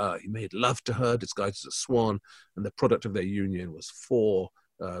made love to her, disguised as a swan, and the product of their union was four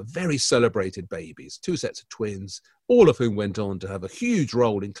very celebrated babies, two sets of twins, all of whom went on to have a huge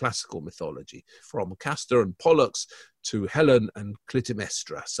role in classical mythology, from Castor and Pollux to Helen and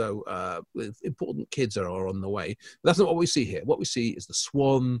Clytemnestra. So important kids are on the way. But that's not what we see here. What we see is the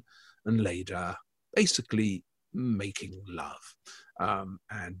swan and Leda basically making love.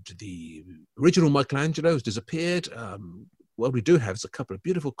 And the original Michelangelo has disappeared. What we do have is a couple of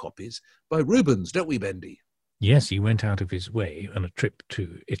beautiful copies by Rubens, don't we, Bendy? Yes, he went out of his way on a trip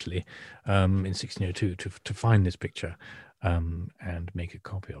to Italy in 1602 to find this picture and make a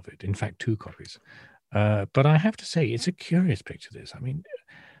copy of it. In fact, two copies. But I have to say, it's a curious picture, this. I mean,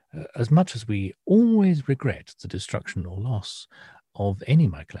 as much as we always regret the destruction or loss of any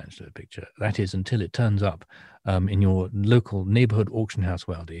Michelangelo picture, that is, until it turns up in your local neighborhood auction house,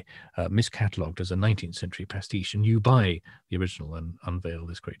 Weldy, miscatalogued as a 19th century pastiche, and you buy the original and unveil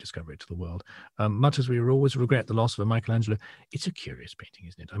this great discovery to the world. Much as we always regret the loss of a Michelangelo, it's a curious painting,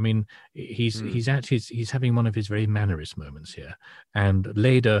 isn't it? I mean, he's having one of his very mannerist moments here, and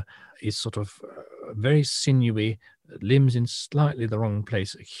Leda is sort of very sinewy, limbs in slightly the wrong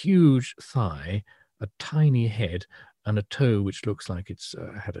place, a huge thigh, a tiny head, and a toe which looks like it's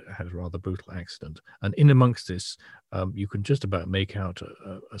had a rather brutal accident. And in amongst this, you can just about make out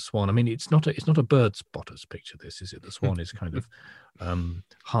a swan. I mean, it's not a bird spotter's picture, this, is it? The swan is kind of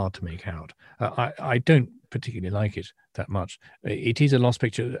hard to make out. I don't particularly like it that much. It is a lost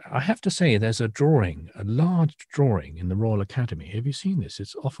picture. I have to say, there's a large drawing in the Royal Academy. Have you seen this?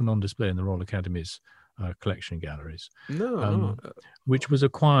 It's often on display in the Royal Academy's collection galleries, which was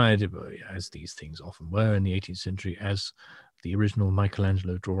acquired, as these things often were in the 18th century, as the original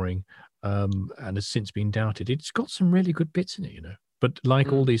Michelangelo drawing, and has since been doubted. It's got some really good bits in it, you know. But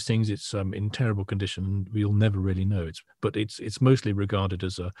like all these things, it's in terrible condition, and we'll never really know. It's mostly regarded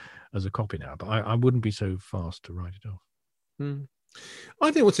as a copy now. But I wouldn't be so fast to write it off. I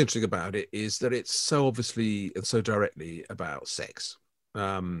think what's interesting about it is that it's so obviously and so directly about sex.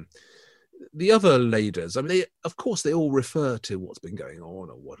 The other Ledas, I mean, of course, they all refer to what's been going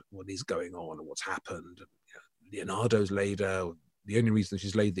on, or what is going on, or what's happened. You know, Leonardo's Leda, the only reason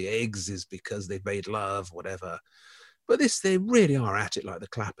she's laid the eggs is because they've made love, whatever. But they really are at it like the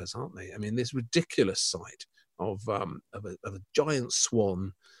Clappers, aren't they? I mean, this ridiculous sight of a giant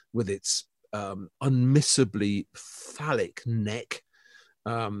swan with its unmissably phallic neck,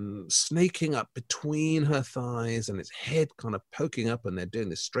 snaking up between her thighs, and its head kind of poking up, and they're doing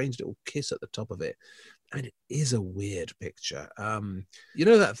this strange little kiss at the top of it. And it is a weird picture. You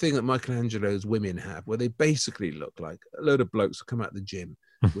know that thing that Michelangelo's women have, where they basically look like a load of blokes who come out of the gym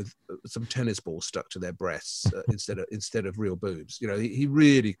with some tennis balls stuck to their breasts instead of real boobs. You know, he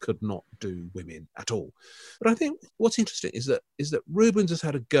really could not do women at all. But I think what's interesting is that Rubens has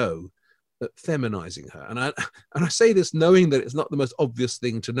had a go at feminizing her, and I say this knowing that it's not the most obvious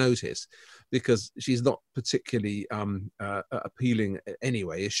thing to notice, because she's not particularly appealing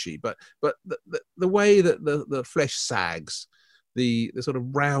anyway, is she? But the way that the flesh sags the sort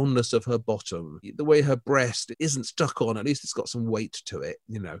of roundness of her bottom, the way her breast isn't stuck on, at least it's got some weight to it,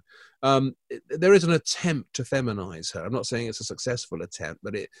 there is an attempt to feminize her. I'm not saying it's a successful attempt,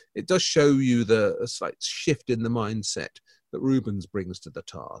 but it does show you a slight shift in the mindset that Rubens brings to the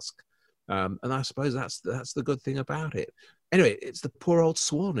task. And I suppose that's the good thing about it. Anyway, it's the poor old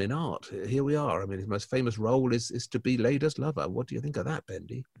Swan in art. Here we are. I mean, his most famous role is to be Leda's lover. What do you think of that,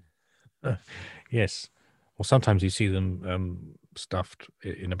 Bendy? Yes. Well, sometimes you see them stuffed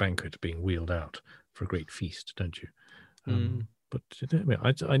in a banquet being wheeled out for a great feast, don't you? But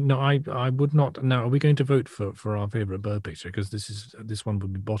I would not. Now, are we going to vote for our favourite bird picture? Because this one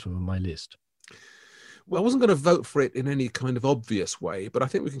would be bottom of my list. Well, I wasn't going to vote for it in any kind of obvious way, but I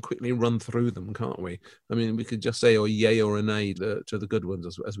think we can quickly run through them, can't we? I mean, we could just say a yay or a nay to the good ones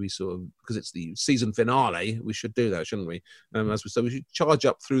as we sort of, because it's the season finale, we should do that, shouldn't we? So we should charge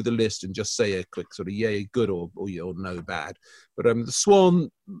up through the list and just say a quick sort of yay, good, or no, bad. But the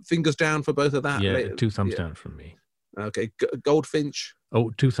Swan, fingers down for both of that. Yeah, 2 thumbs down from me. Okay, Goldfinch. Oh,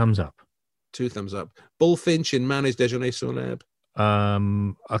 2 thumbs up. 2 thumbs up. Bullfinch in Man's Déjeuner sur l'herbe.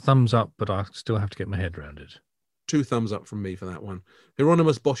 A thumbs up, but I still have to get my head around it. 2 thumbs up from me for that one.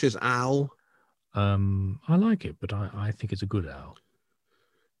 Hieronymus Bosch's Owl. I like it, but I think it's a good owl.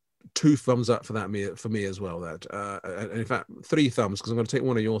 2 thumbs up for that for me as well. That and in fact 3 thumbs, because I'm going to take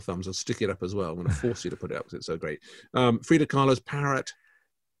one of your thumbs and stick it up as well. I'm going to force you to put it up because it's so great. Frida Kahlo's Parrot.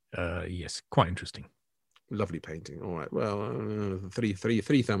 Yes, quite interesting. Lovely painting. All right. Well, 3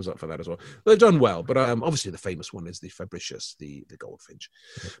 thumbs up for that as well. They've done well, but obviously the famous one is the Fabricius, the Goldfinch.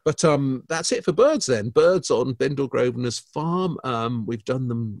 Yeah. But that's it for birds then. Birds on Bendel Grosvenor's farm. We've done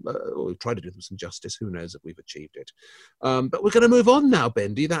them, or we've tried to do them some justice. Who knows if we've achieved it? But we're going to move on now,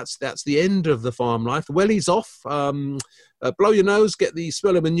 Bendy. That's the end of the farm life. The welly's off. Blow your nose, get the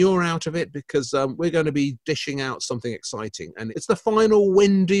smell of manure out of it, because we're going to be dishing out something exciting. And it's the final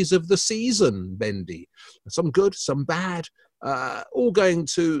Wendy's of the season, Bendy. Some good, some bad, all going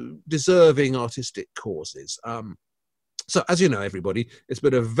to deserving artistic causes. So as you know, everybody, it's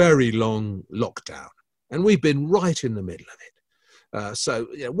been a very long lockdown, and we've been right in the middle of it. So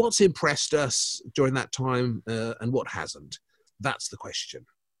what's impressed us during that time and what hasn't? That's the question.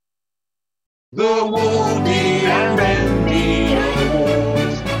 The Woody and Bendy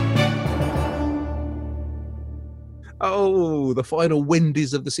Awards. Oh, the final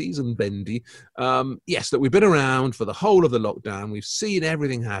Wendy's of the season, Bendy. Yes, that we've been around for the whole of the lockdown. We've seen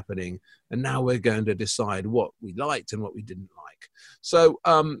everything happening, and now we're going to decide what we liked and what we didn't like. So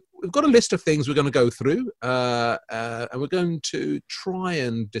we've got a list of things we're going to go through, and we're going to try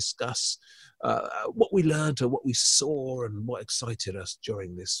and discuss what we learned or what we saw and what excited us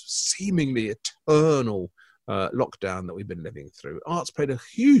during this seemingly eternal lockdown that we've been living through. Art's played a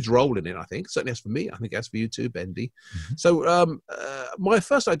huge role in it, I think. Certainly as for me. I think as for you too, Bendy. Mm-hmm. So my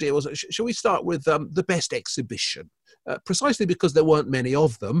first idea was, shall we start with the best exhibition? Precisely because there weren't many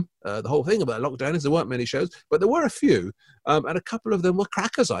of them. The whole thing about lockdown is there weren't many shows, but there were a few. And a couple of them were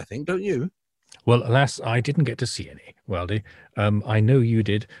crackers, I think, don't you? Well, alas, I didn't get to see any, Weldy. I know you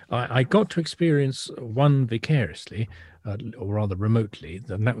did. I got to experience one vicariously, or rather remotely,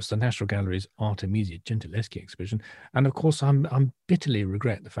 and that was the National Gallery's Artemisia Gentileschi exhibition. And of course, I'm bitterly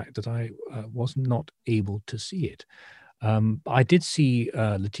regret the fact that I was not able to see it. I did see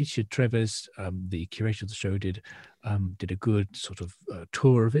Letitia Treves, the curator of the show, did a good sort of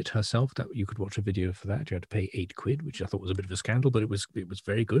tour of it herself. That you could watch a video for that. You had to pay £8, which I thought was a bit of a scandal, but it was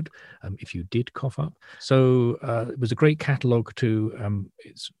very good if you did cough up. So it was a great catalogue too.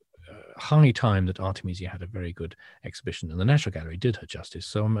 It's high time that Artemisia had a very good exhibition, and the National Gallery did her justice.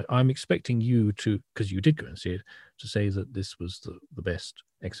 So I'm expecting you to, because you did go and see it, to say that this was the best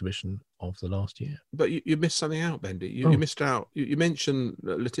exhibition of the last year. But you missed something out, Bendy. You missed out. You mentioned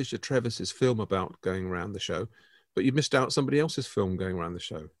Letitia Treves's film about going around the show, but you missed out somebody else's film going around the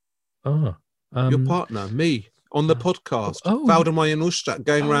show. Your partner, me, on the podcast. Valdemar Janustak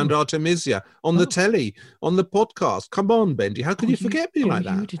going around Artemisia, on the telly, on the podcast. Come on, Bendy. How could you forget me like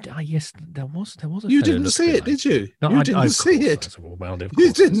that? You did, yes, there was a You didn't see it, did you? No, you didn't see it.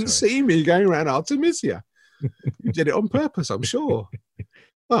 You didn't see me going around Artemisia. You did it on purpose, I'm sure.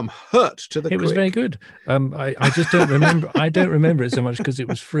 Well, I'm hurt to the quick. It was very good. I just don't remember. I don't remember it so much because it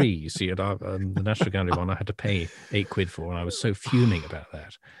was free. You see, at the National Gallery one, I had to pay £8 for, and I was so fuming about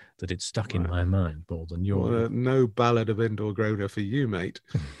that it stuck in my mind more than yours. Well, no Ballad of Endor Grosvenor for you, mate.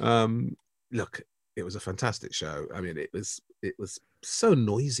 Look, it was a fantastic show. I mean, it was so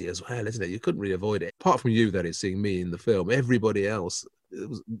noisy as well, isn't it? You couldn't really avoid it. Apart from you, that is, seeing me in the film, everybody else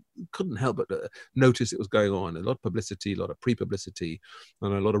couldn't help but notice it was going on. A lot of publicity, a lot of pre-publicity,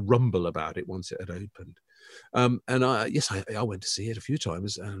 and a lot of rumble about it once it had opened. And I went to see it a few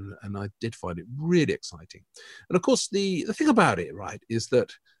times, and I did find it really exciting. And of course, the thing about it, right, is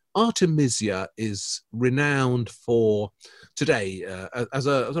that Artemisia is renowned for today as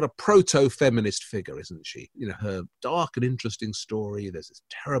a sort of proto-feminist figure, isn't she? You know, her dark and interesting story. There's this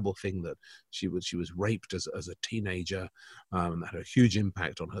terrible thing that she was raped as a teenager, that had a huge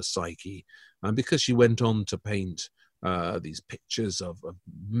impact on her psyche, and because she went on to paint these pictures of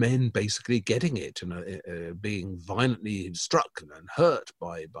men basically getting it and being violently struck and hurt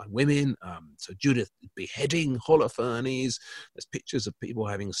by women. So Judith beheading Holofernes. There's pictures of people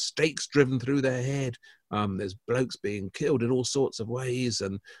having stakes driven through their head. There's blokes being killed in all sorts of ways.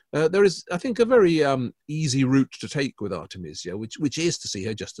 And there is, I think, a very easy route to take with Artemisia, which is to see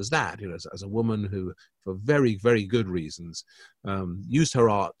her just as that, you know, as a woman who, for very, very good reasons, used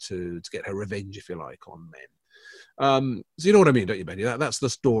her art to get her revenge, if you like, on men. So you know what I mean, don't you, Benny? That's the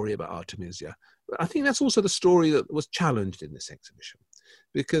story about Artemisia. But I think that's also the story that was challenged in this exhibition.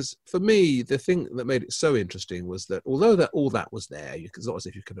 Because for me, the thing that made it so interesting was that although all that was there, it's not as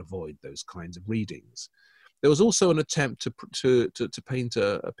if you could avoid those kinds of readings. There was also an attempt to paint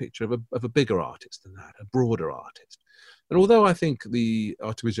a picture of a bigger artist than that, a broader artist. And although I think the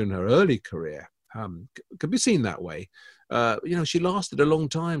Artemisia in her early career could be seen that way, you know, she lasted a long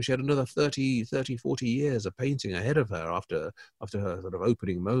time. She had another 30, 40 years of painting ahead of her after her sort of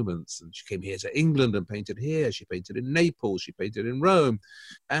opening moments. And she came here to England and painted here. She painted in Naples. She painted in Rome.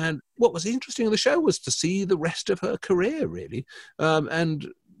 And what was interesting in the show was to see the rest of her career, really. And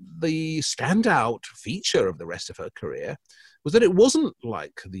the standout feature of the rest of her career was that it wasn't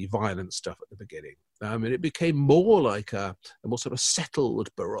like the violent stuff at the beginning. And it became more like a more sort of settled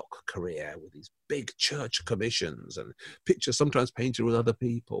Baroque career with these big church commissions and pictures sometimes painted with other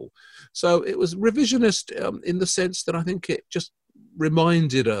people. So it was revisionist in the sense that I think it just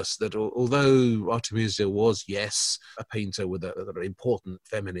reminded us that although Artemisia was, yes, a painter with an important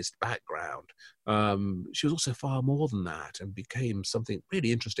feminist background, she was also far more than that and became something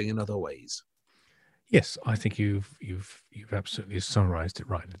really interesting in other ways. Yes, I think you've absolutely summarised it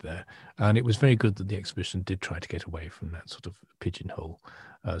right there, and it was very good that the exhibition did try to get away from that sort of pigeonhole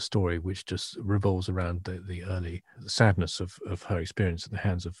story, which just revolves around the early sadness of her experience at the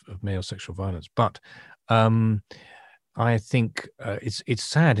hands of male sexual violence. But I think it's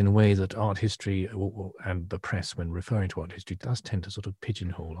sad in a way that art history and the press, when referring to art history, does tend to sort of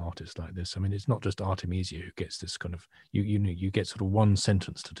pigeonhole artists like this. I mean, it's not just Artemisia who gets this kind of you get sort of one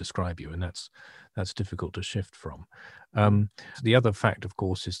sentence to describe you, and that's difficult to shift from. The other fact, of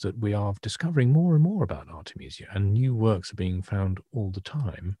course, is that we are discovering more and more about Artemisia, and new works are being found all the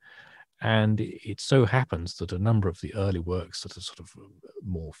time. And it so happens that a number of the early works that are sort of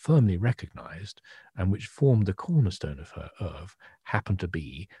more firmly recognized and which formed the cornerstone of her oeuvre happen to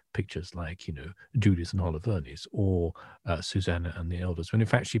be pictures like, you know, Judith and Holofernes or Susanna and the Elders, when in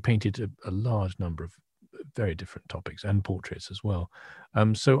fact she painted a large number of very different topics and portraits as well.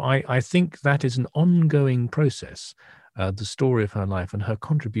 So I think that is an ongoing process. The story of her life and her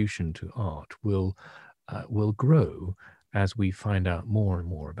contribution to art will grow as we find out more and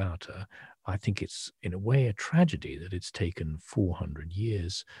more about her. I think it's, in a way, a tragedy that it's taken 400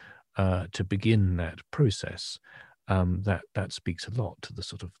 years to begin that process. That speaks a lot to the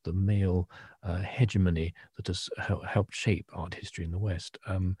sort of the male hegemony that has helped shape art history in the West.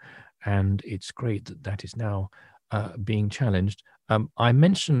 And it's great that is now being challenged. I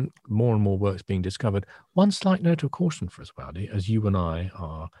mentioned more and more works being discovered. One slight note of caution for us, Wildy, as you and I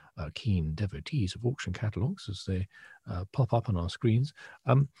are keen devotees of auction catalogues as they pop up on our screens.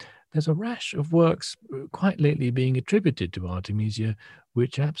 There's a rash of works quite lately being attributed to Artemisia,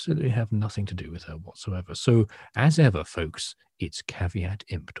 which absolutely have nothing to do with her whatsoever. So, as ever, folks, it's caveat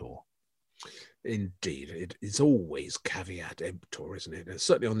emptor. Indeed, it's always caveat emptor, isn't it?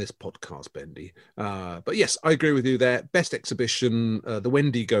 Certainly on this podcast, Bendy. But yes, I agree with you there. Best exhibition, the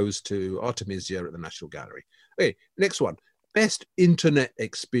Wendy goes to Artemisia at the National Gallery. Okay, next one. Best internet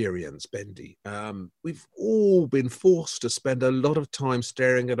experience, Bendy. We've all been forced to spend a lot of time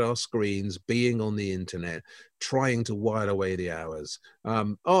staring at our screens, being on the internet, trying to while away the hours.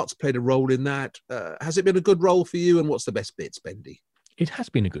 Art's played a role in that. Has it been a good role for you? And what's the best bits, Bendy? It has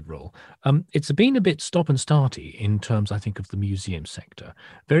been a good role. It's been a bit stop and starty in terms, I think, of the museum sector.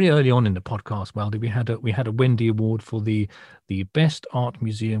 Very early on in the podcast, Wildy, we had a Wendy Award for the best art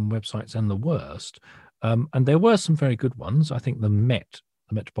museum websites and the worst. And there were some very good ones. I think the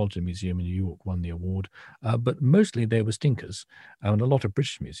Metropolitan Museum in New York won the award, but mostly they were stinkers. And a lot of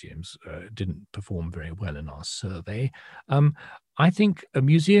British museums didn't perform very well in our survey. I think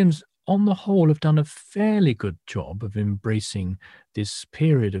museums on the whole, have done a fairly good job of embracing this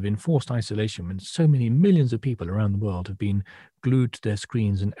period of enforced isolation when so many millions of people around the world have been glued to their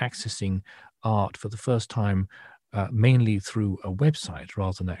screens and accessing art for the first time, mainly through a website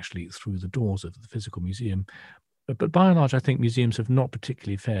rather than actually through the doors of the physical museum. But by and large, I think museums have not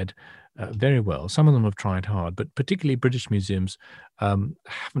particularly fared very well. Some of them have tried hard, but particularly British museums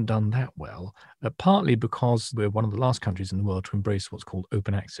haven't done that well, partly because we're one of the last countries in the world to embrace what's called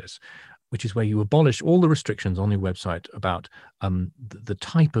open access, which is where you abolish all the restrictions on your website about the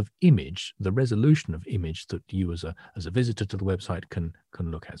type of image, the resolution of image that you as a visitor to the website can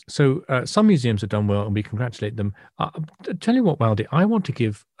look at. So some museums have done well, and we congratulate them. Tell you what, Waldy, I want to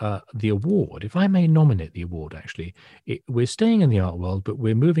give the award, if I may nominate the award, actually. We're staying in the art world, but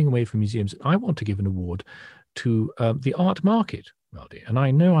we're moving away from museums. I want to give an award to the art market, Waldy. And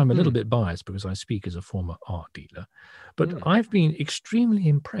I know I'm a little bit biased because I speak as a former art dealer, but I've been extremely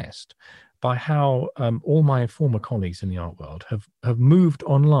impressed by how all my former colleagues in the art world have moved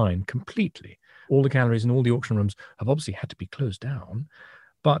online completely. All the galleries and all the auction rooms have obviously had to be closed down,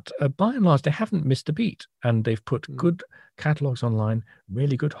 but by and large, they haven't missed a beat, and they've put good catalogs online,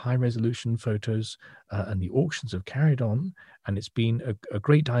 really good high-resolution photos, and the auctions have carried on, and it's been a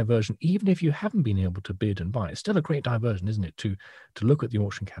great diversion. Even if you haven't been able to bid and buy, it's still a great diversion, isn't it, to look at the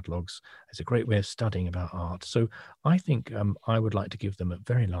auction catalogs. It's a great way of studying about art. So I think I would like to give them a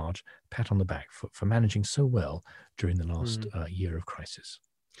very large pat on the back for managing so well during the last year of crisis.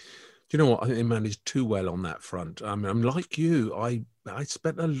 Do you know what? I think they managed too well on that front. I mean, I'm like you. I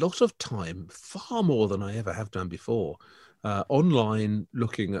spent a lot of time, far more than I ever have done before, online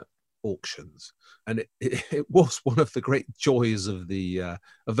looking at auctions, and it was one of the great joys of the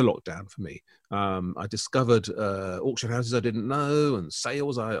lockdown for me. I discovered auction houses I didn't know, and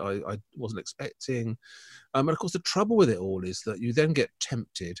sales I wasn't expecting. And of course, the trouble with it all is that you then get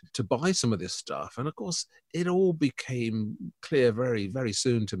tempted to buy some of this stuff. And of course, it all became clear very, very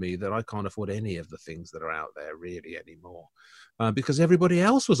soon to me that I can't afford any of the things that are out there really anymore. Because everybody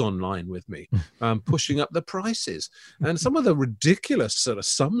else was online with me, pushing up the prices. And some of the ridiculous sort of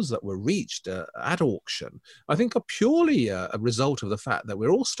sums that were reached at auction, I think are purely a result of the fact that we're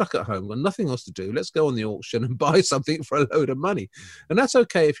all stuck at home, got nothing else to do. Let's go on the auction and buy something for a load of money. And that's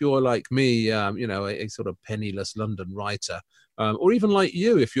okay if you're like me, a sort of penniless London writer, or even like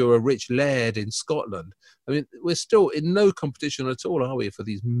you, if you're a rich laird in Scotland. I mean, we're still in no competition at all, are we, for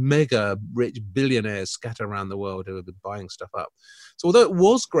these mega rich billionaires scattered around the world who have been buying stuff up. So although it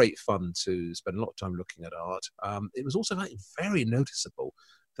was great fun to spend a lot of time looking at art, it was also very noticeable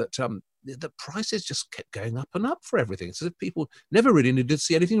that the prices just kept going up and up for everything. So if people never really needed to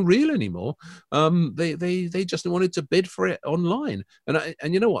see anything real anymore, they just wanted to bid for it online.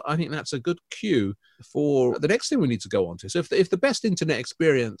 And you know what? I think that's a good cue for the next thing we need to go on to. So if the best internet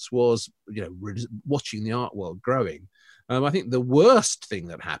experience was, watching the art world growing, I think the worst thing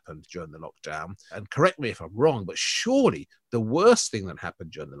that happened during the lockdown, and correct me if I'm wrong, but surely the worst thing that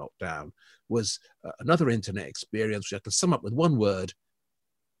happened during the lockdown was another internet experience, which I can sum up with one word: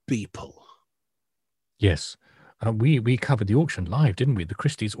 Beeple. Yes. We covered the auction live, didn't we? The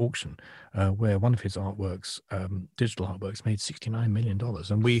Christie's auction, where one of his artworks, digital artworks, made $69 million.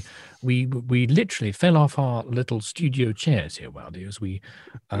 And we literally fell off our little studio chairs here, Waldy, as we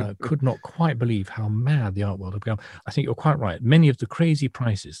could not quite believe how mad the art world had become. I think you're quite right. Many of the crazy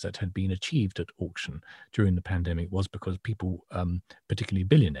prices that had been achieved at auction during the pandemic was because people, particularly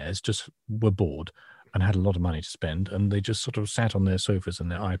billionaires, just were bored and had a lot of money to spend, and they just sort of sat on their sofas and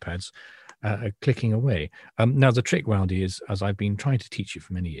their iPads clicking away. Now, the trick, Waldy, is, as I've been trying to teach you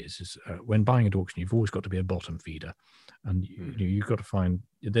for many years, is when buying at auction, you've always got to be a bottom feeder. And you've got to find,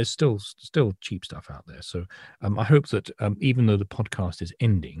 there's still cheap stuff out there. So I hope that even though the podcast is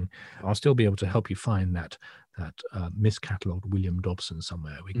ending, I'll still be able to help you find that miscatalogued William Dobson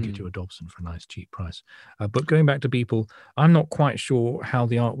somewhere. We can get you a Dobson for a nice cheap price. But going back to Beeple, I'm not quite sure how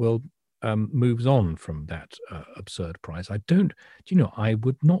the art world moves on from that absurd price. I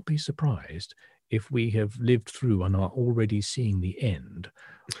would not be surprised if we have lived through and are already seeing the end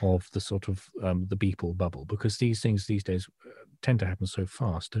of the sort of the Beeple bubble, because these things these days tend to happen so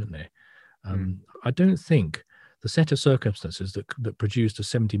fast, don't they? I don't think the set of circumstances that produced a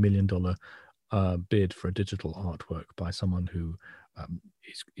 $70 million bid for a digital artwork by someone who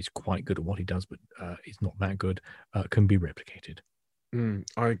is quite good at what he does, but is not that good, can be replicated.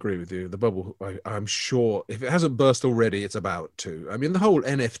 I agree with you. The bubble, I'm sure, if it hasn't burst already, it's about to. I mean, the whole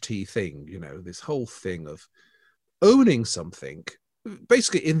NFT thing, this whole thing of owning something,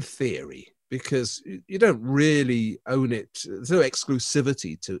 basically in theory, because you don't really own it. There's no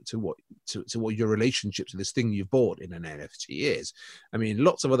exclusivity to what your relationship to this thing you've bought in an NFT is. I mean,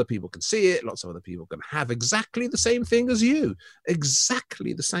 lots of other people can see it. Lots of other people can have exactly the same thing as you.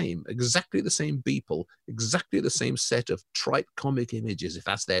 Exactly the same people, exactly the same set of trite comic images, if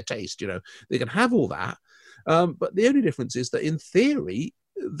that's their taste. They can have all that. But the only difference is that in theory,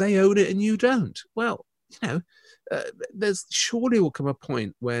 they own it and you don't. Well, there's surely will come a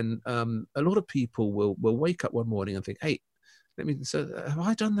point when a lot of people will wake up one morning and think, hey, have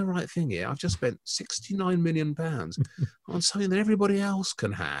I done the right thing here? I've just spent £69 million on something that everybody else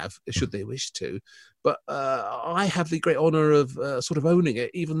can have, should they wish to. But I have the great honor of sort of owning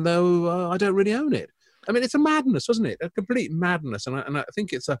it, even though I don't really own it. I mean, it's a madness, wasn't it? A complete madness. And I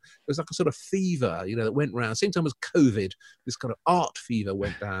think it was like a sort of fever, that went around. Same time as COVID, this kind of art fever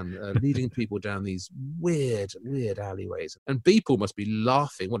went down, leading people down these weird alleyways. And Beeple must be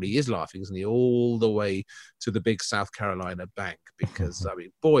laughing. Well, he is laughing, isn't he? All the way to the big South Carolina bank, because, I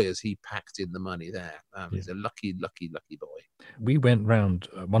mean, boy, has he packed in the money there. He's a lucky boy. We went round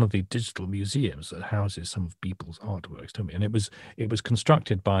one of the digital museums that houses some of Beeple's artworks, didn't we? And it was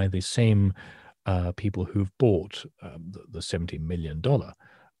constructed by the same people who've bought the $70 million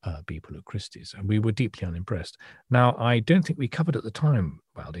Beeple at Christie's, and we were deeply unimpressed. Now, I don't think we covered at the time,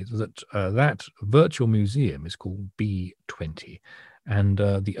 Waldy, that that virtual museum is called B20, and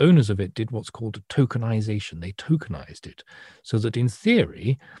the owners of it did what's called a tokenization. They tokenized it so that in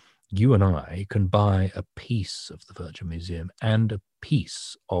theory, you and I can buy a piece of the virtual museum and a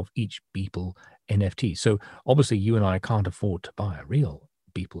piece of each Beeple NFT. So obviously you and I can't afford to buy a real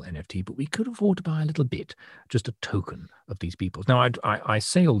Beeple NFT, but we could afford to buy a little bit, just a token of these Beeples. Now, I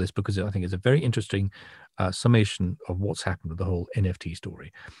say all this because I think it's a very interesting summation of what's happened with the whole NFT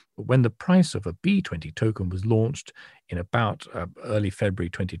story. But when the price of a B20 token was launched in about early February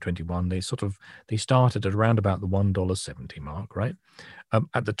 2021, they started at around about the $1.70 mark, right?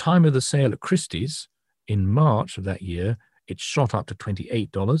 At the time of the sale at Christie's in March of that year, it shot up to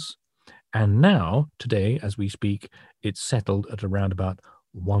 $28. And now, today, as we speak, it's settled at around about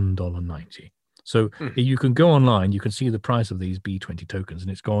 $1.90. So you can go online, you can see the price of these B20 tokens, and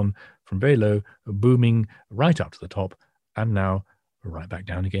it's gone from very low, booming right up to the top, and now right back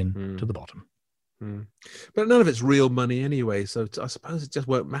down again to the bottom. But none of it's real money anyway, so I suppose it just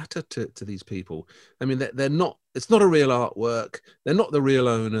won't matter to these people. I mean, they're not. It's not a real artwork. They're not the real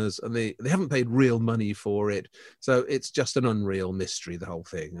owners, and they haven't paid real money for it. So it's just an unreal mystery, the whole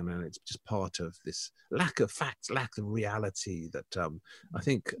thing. I mean, it's just part of this lack of facts, lack of reality that I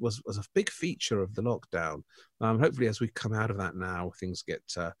think was a big feature of the lockdown. Hopefully, as we come out of that now, things get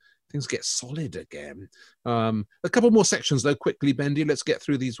solid again. A couple more sections, though, quickly, Bendy. Let's get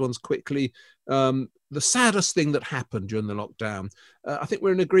through these ones quickly. The saddest thing that happened during the lockdown, I think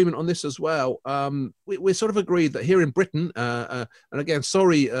we're in agreement on this as well. We're sort of agreed that here in Britain, and again,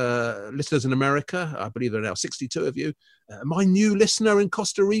 sorry, listeners in America, I believe there are now 62 of you. My new listener in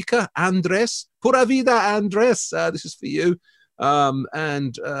Costa Rica, Andres. Pura vida, Andres. This is for you.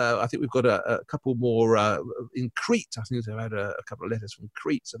 And I think we've got a couple more in Crete. I think I've had a couple of letters from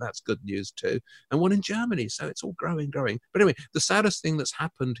Crete, so that's good news too. And one in Germany, so it's all growing. But anyway, the saddest thing that's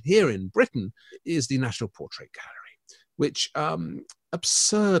happened here in Britain is the National Portrait Gallery, which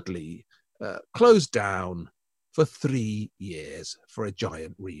absurdly closed down for 3 years for a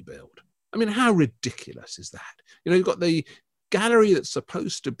giant rebuild. I mean, how ridiculous is that? You know, you've got the gallery that's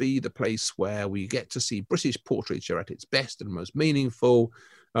supposed to be the place where we get to see British portraiture at its best and most meaningful,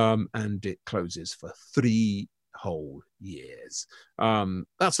 and it closes for 3 whole years.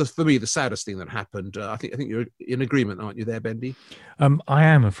 That's for me the saddest thing that happened. I think you're in agreement, aren't you there, Bendy? I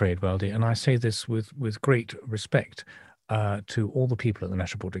am afraid, Weldy, and I say this with great respect to all the people at the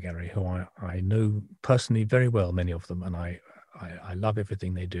National Portrait Gallery who I know personally very well, many of them, and I love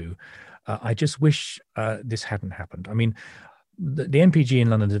everything they do. I just wish this hadn't happened. I mean, the NPG in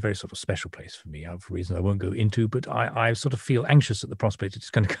London is a very sort of special place for me, for reasons I won't go into, but I sort of feel anxious at the prospect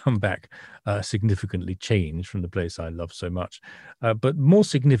it's going to come back significantly changed from the place I love so much. But more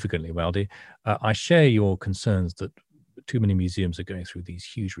significantly, Waldy, I share your concerns that too many museums are going through these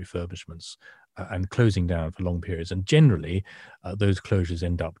huge refurbishments and closing down for long periods. And generally, those closures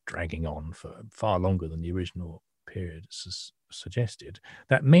end up dragging on for far longer than the original period suggested.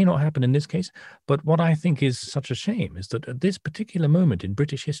 That may not happen in this case, but what I think is such a shame is that at this particular moment in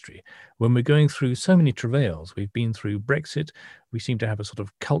British history, when we're going through so many travails, we've been through Brexit, we seem to have a sort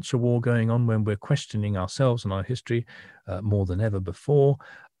of culture war going on when we're questioning ourselves and our history more than ever before.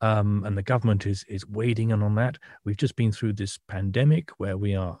 and the government is wading in on that. We've just been through this pandemic where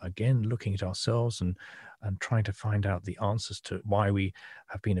we are again looking at ourselves and trying to find out the answers to why we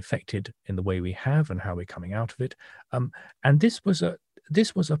have been affected in the way we have and how we're coming out of it. And this was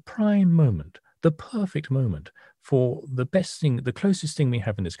a prime moment, the perfect moment for the best thing, the closest thing we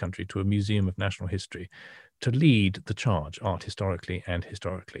have in this country to a museum of national history, to lead the charge art historically,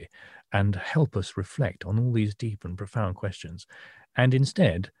 and help us reflect on all these deep and profound questions. And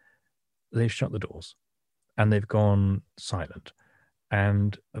instead, they've shut the doors and they've gone silent.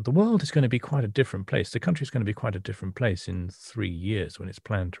 And the world is going to be quite a different place. The country is going to be quite a different place in 3 years when it's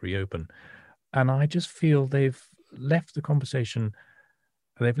planned to reopen. And I just feel they've left the conversation,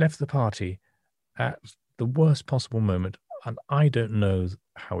 they've left the party at the worst possible moment. And I don't know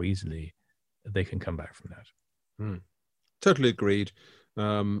how easily they can come back from that. Totally agreed.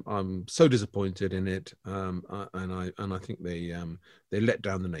 I'm so disappointed in it, and I think they let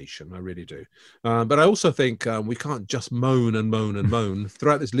down the nation. I really do. But I also think we can't just moan and moan and moan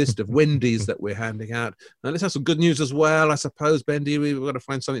throughout this list of Wendy's that we're handing out. And let's have some good news as well, I suppose, Bendy. We've got to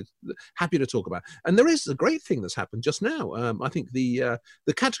find something happy to talk about. And there is a great thing that's happened just now. I think the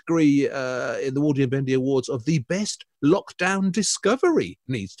category in the Wardy and Bendy Awards of the best lockdown discovery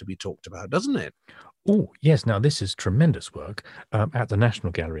needs to be talked about, doesn't it? Oh, yes. Now, this is tremendous work at the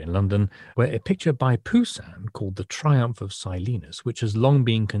National Gallery in London, where a picture by Poussin called The Triumph of Silenus, which has long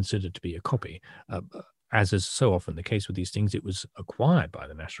been considered to be a copy, as is so often the case with these things, it was acquired by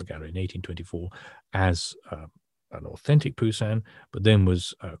the National Gallery in 1824 as an authentic Poussin, but then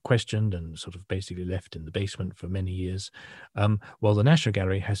was questioned and sort of basically left in the basement for many years. Well, the National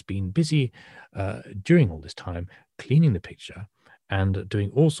Gallery has been busy during all this time cleaning the picture and doing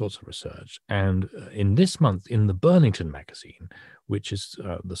all sorts of research. And in this month, in the Burlington magazine, which is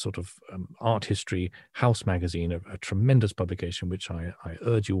the sort of art history house magazine, a tremendous publication, which I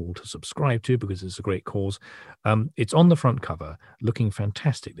urge you all to subscribe to because it's a great cause. It's on the front cover, looking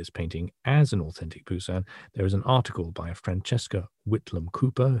fantastic, this painting, as an authentic Poussin. There is an article by Francesca Whitlam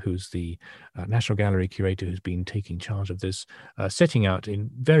Cooper, who's the National Gallery curator who's been taking charge of this, setting out in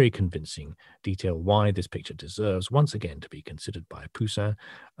very convincing detail why this picture deserves once again to be considered by Poussin.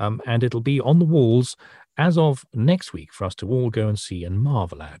 And it'll be on the walls as of next week for us to all go and see and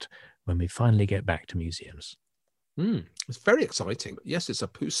marvel at when we finally get back to museums. It's very exciting. Yes, it's a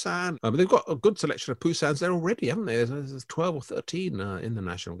Poussin. They've got a good selection of Poussins there already, haven't they? There's 12 or 13 in the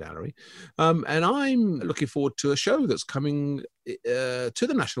National Gallery. And I'm looking forward to a show that's coming to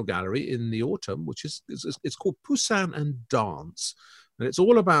the National Gallery in the autumn, which is it's called Poussin and Dance. And it's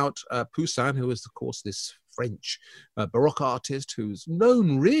all about Poussin, who is, of course, this French Baroque artist who's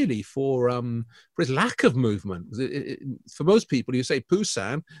known really for his lack of movement. For most people, you say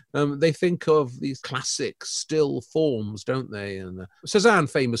Poussin, they think of these classic still forms, don't they? And Cézanne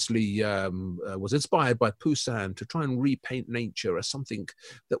famously was inspired by Poussin to try and repaint nature as something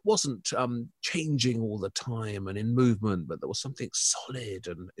that wasn't changing all the time and in movement, but there was something solid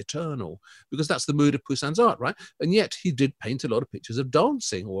and eternal, because that's the mood of Poussin's art, right? And yet he did paint a lot of pictures of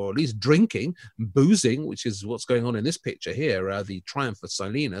dancing, or at least drinking, boozing, which is what's going on in this picture here, the Triumph of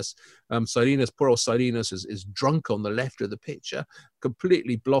Silenus. Silenus, poor old Silenus, is drunk on the left of the picture,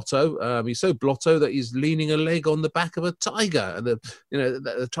 completely blotto. He's so blotto that he's leaning a leg on the back of a tiger, and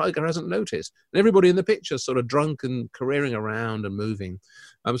the tiger hasn't noticed. And everybody in the picture is sort of drunk and careering around and moving.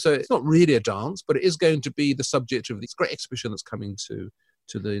 So it's not really a dance, but it is going to be the subject of this great exhibition that's coming to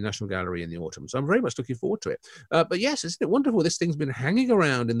the National Gallery in the autumn. So I'm very much looking forward to it. But yes, isn't it wonderful? This thing's been hanging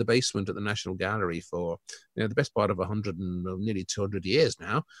around in the basement at the National Gallery for the best part of 100 and nearly 200 years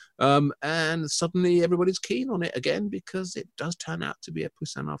now. And suddenly everybody's keen on it again because it does turn out to be a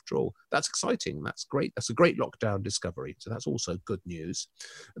Poussin after all. That's exciting. That's great. That's a great lockdown discovery. So that's also good news.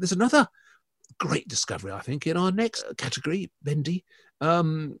 There's another great discovery, I think, in our next category, Bendy.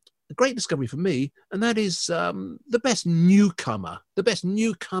 A great discovery for me, and that is the best newcomer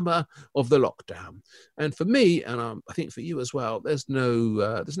of the lockdown. And for me, and I think for you as well, there's no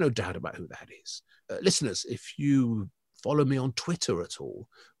doubt about who that is. Listeners, if you follow me on Twitter at all,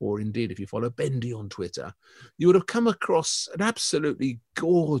 or indeed if you follow Bendy on Twitter, you would have come across an absolutely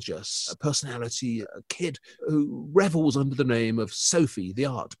gorgeous personality, a kid who revels under the name of Sophie the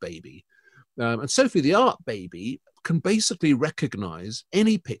Art Baby. And Sophie the Art Baby can basically recognize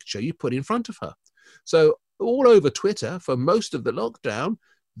any picture you put in front of her. So all over Twitter for most of the lockdown,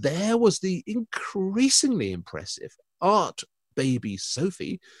 there was the increasingly impressive Art Baby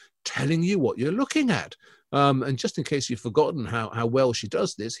Sophie telling you what you're looking at. And just in case you've forgotten how well she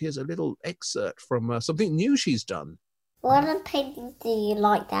does this, here's a little excerpt from something new she's done. What painting do you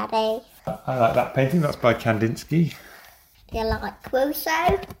like, Daddy? I like that painting. That's by Kandinsky. You like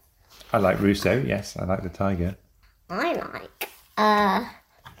Rousseau? I like Rousseau, yes. I like the tiger. I like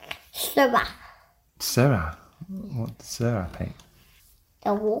Syrah, Sarah. What does Sarah paint?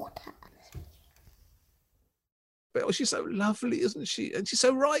 the water. But she's so lovely, isn't she? And she's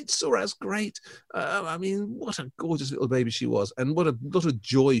so right. Syrah's great. I mean, what a gorgeous little baby she was, and what a lot of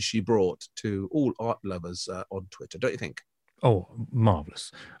joy she brought to all art lovers on Twitter, don't you think? Oh,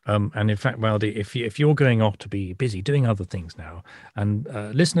 marvelous! And in fact, Wildy, if you're going off to be busy doing other things now, and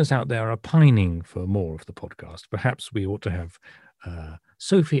listeners out there are pining for more of the podcast, perhaps we ought to have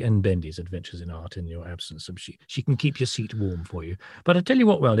Sophie and Bendy's Adventures in Art in your absence. So she can keep your seat warm for you. But I tell you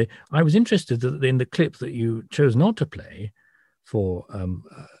what, Wildy, I was interested in the clip that you chose not to play for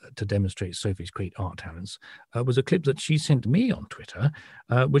to demonstrate Sophie's great art talents was a clip that she sent me on Twitter,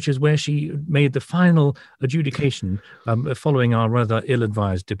 which is where she made the final adjudication following our rather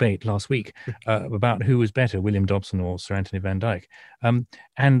ill-advised debate last week about who was better, William Dobson or Sir Anthony van Dyck.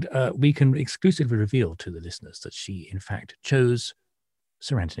 And we can exclusively reveal to the listeners that she, in fact, chose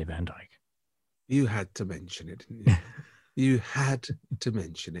Sir Anthony van Dyck. You had to mention it, didn't you? You had to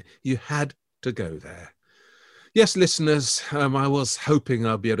mention it. You had to go there. Yes, listeners, I was hoping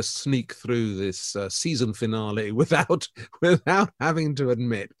I'd be able to sneak through this season finale without having to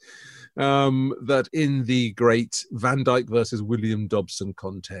admit that in the great Van Dyck versus William Dobson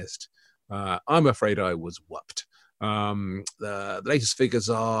contest, I'm afraid I was whooped. The latest figures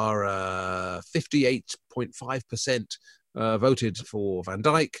are 58.5% voted for Van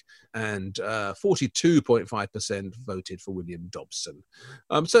Dyck and 42.5% voted for William Dobson.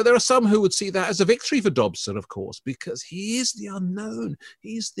 So there are some who would see that as a victory for Dobson, of course, because he is the unknown.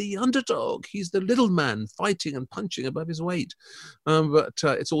 He's the underdog. He's the little man fighting and punching above his weight. But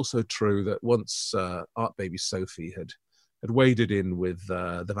it's also true that once Art Baby Sophie had waded in with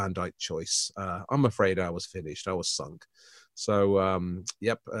the Van Dyck choice, I'm afraid I was finished. I was sunk. So,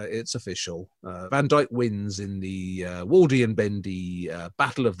 it's official. Van Dyck wins in the Waldy and Bendy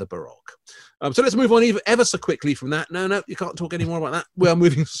Battle of the Baroque. So let's move on ever so quickly from that. No, you can't talk any more about that. We are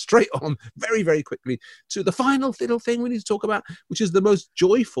moving straight on very, very quickly to the final little thing we need to talk about, which is the most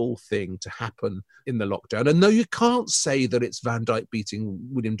joyful thing to happen in the lockdown. And no, you can't say that it's Van Dyck beating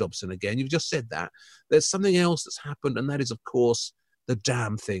William Dobson again. You've just said that. There's something else that's happened, and that is, of course, the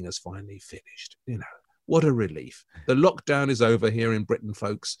damn thing has finally finished, you know. What a relief. The lockdown is over here in Britain,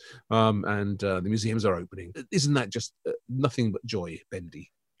 folks, and the museums are opening. Isn't that just nothing but joy,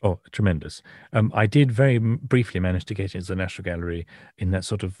 Bendy? Oh, tremendous. I did very briefly manage to get into the National Gallery in that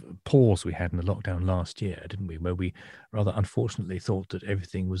sort of pause we had in the lockdown last year, didn't we? Where we rather unfortunately thought that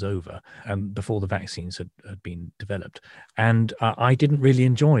everything was over before the vaccines had been developed. And I didn't really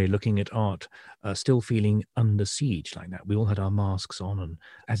enjoy looking at art still feeling under siege like that. We all had our masks on, and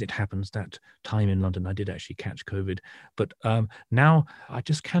as it happens, that time in London, I did actually catch COVID. But now I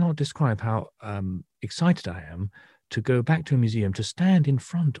just cannot describe how excited I am to go back to a museum, to stand in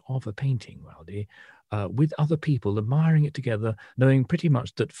front of a painting, Wildy, with other people, admiring it together, knowing pretty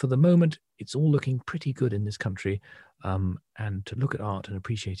much that for the moment, it's all looking pretty good in this country, and to look at art and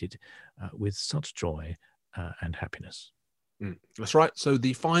appreciate it with such joy and happiness. That's right. So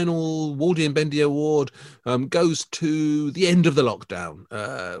the final Waldy and Bendy Award goes to the end of the lockdown.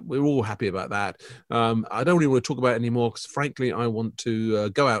 We're all happy about that. I don't really want to talk about it anymore because, frankly, I want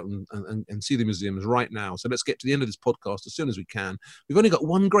to go out and see the museums right now. So let's get to the end of this podcast as soon as we can. We've only got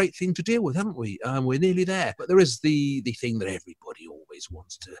one great thing to deal with, haven't we? We're nearly there. But there is the thing that everybody always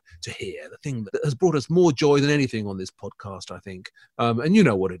wants to hear, the thing that has brought us more joy than anything on this podcast, I think. And you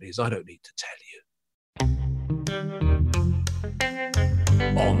know what it is. I don't need to tell you.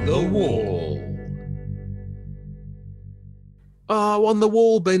 On the wall. On the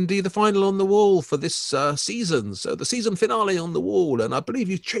wall, Bendy, the final on the wall for this season. So the season finale on the wall. And I believe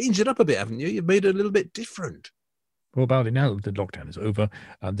you've changed it up a bit, haven't you? You've made it a little bit different. Well, Baldy, now that the lockdown is over,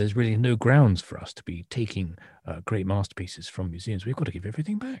 there's really no grounds for us to be taking great masterpieces from museums. We've got to give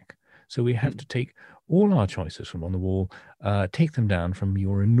everything back. So we have to take all our choices from on the wall, take them down from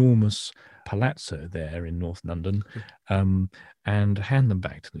your enormous palazzo there in North London, and hand them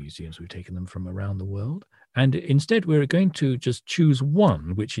back to the museums we've taken them from around the world. And instead, we're going to just choose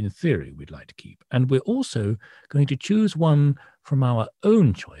one, which in theory we'd like to keep. And we're also going to choose one from our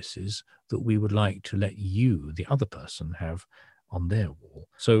own choices that we would like to let you, the other person, have on their wall.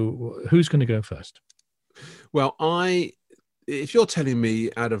 So who's going to go first? Well, if you're telling me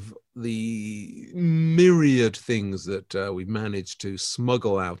out of the myriad things that we've managed to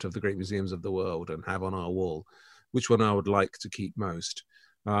smuggle out of the great museums of the world and have on our wall, which one I would like to keep most,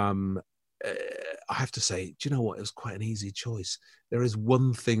 I have to say, do you know what? It was quite an easy choice. There is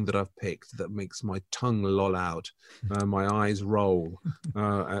one thing that I've picked that makes my tongue loll out, my eyes roll,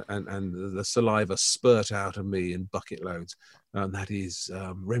 and the saliva spurt out of me in bucket loads. And that is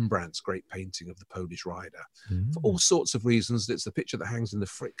Rembrandt's great painting of the Polish Rider. For all sorts of reasons. It's the picture that hangs in the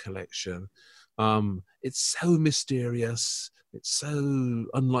Frick collection. It's so mysterious. It's so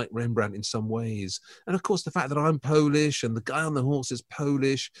unlike Rembrandt in some ways. And of course, the fact that I'm Polish and the guy on the horse is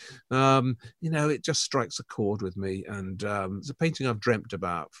Polish, it just strikes a chord with me. And it's a painting I've dreamt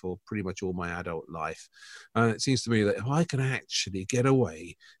about for pretty much all my adult life. And it seems to me that if I can actually get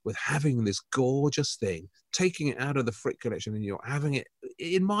away with having this gorgeous thing, taking it out of the Frick collection and you're having it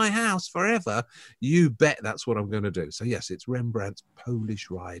in my house forever, you bet that's what I'm going to do. So yes, it's Rembrandt's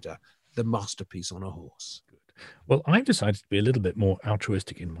Polish Rider, the masterpiece on a horse. Well, I've decided to be a little bit more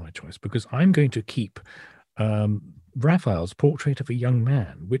altruistic in my choice because I'm going to keep Raphael's Portrait of a Young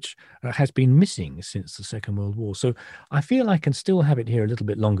Man, which has been missing since the Second World War. So I feel I can still have it here a little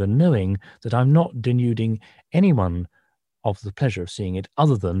bit longer, knowing that I'm not denuding anyone of the pleasure of seeing it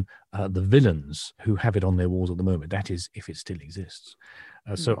other than the villains who have it on their walls at the moment. That is, if it still exists.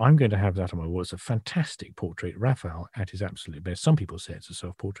 So I'm going to have that on my wall. It's a fantastic portrait. Raphael at his absolute best. Some people say it's a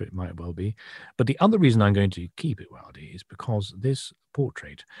self-portrait. It might well be. But the other reason I'm going to keep it, Wildy, is because this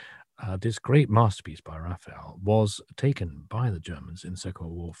portrait, this great masterpiece by Raphael, was taken by the Germans in the Second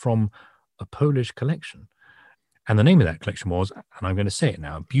World War from a Polish collection. And the name of that collection was, and I'm going to say it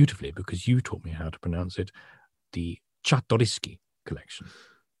now beautifully because you taught me how to pronounce it, the Czartoryski collection.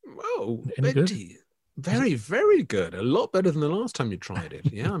 Oh, Any good? Betty. Very, very good. A lot better than the last time you tried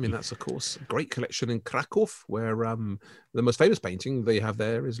it. Yeah, I mean, that's, of course, a great collection in Krakow, where the most famous painting they have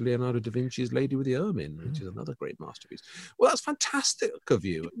there is Leonardo da Vinci's Lady with the Ermine, which is another great masterpiece. Well, that's fantastic of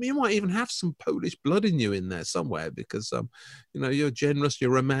you. I mean, you might even have some Polish blood in you in there somewhere because, you're generous,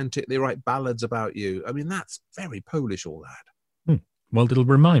 you're romantic, they write ballads about you. I mean, that's very Polish, all that. Well, it'll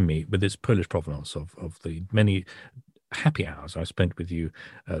remind me, with its Polish provenance, of the many happy hours I spent with you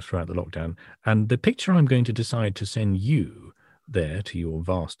throughout the lockdown. And the picture I'm going to decide to send you there to your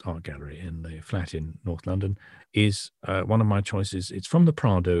vast art gallery in the flat in North London is one of my choices. It's from the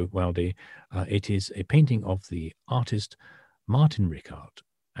Prado, Wildy. It is a painting of the artist Martin Rickard,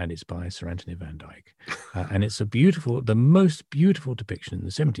 and it's by Sir Anthony van Dyck. And it's the most beautiful depiction in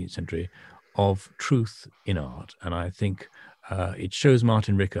the 17th century of truth in art. And I think it shows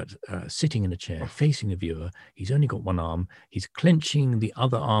Martin Rickard sitting in a chair facing the viewer. He's only got one arm. He's clenching the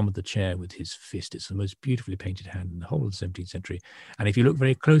other arm of the chair with his fist. It's the most beautifully painted hand in the whole of the 17th century. And if you look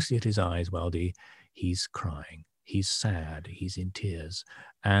very closely at his eyes, Wildy, he's crying. He's sad. He's in tears.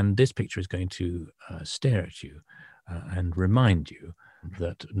 And this picture is going to stare at you and remind you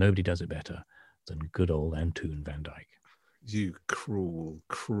that nobody does it better than good old Antoon van Dyck. You cruel,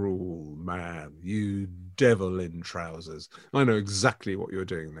 cruel man. You devil in trousers. I know exactly what you're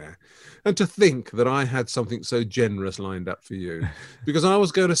doing there. And to think that I had something so generous lined up for you, because I am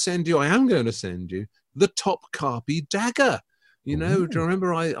going to send you, the Topkapi dagger. You know, do you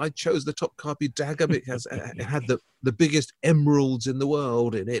remember I chose the Topkapi dagger because it had the biggest emeralds in the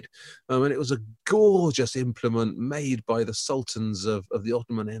world in it. And it was a gorgeous implement made by the sultans of the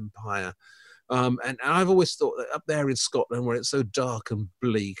Ottoman Empire. And I've always thought that up there in Scotland, where it's so dark and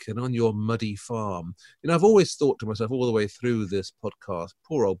bleak and on your muddy farm, I've always thought to myself all the way through this podcast,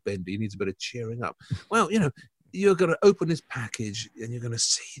 poor old Bendy needs a bit of cheering up. Well, you're going to open this package and you're going to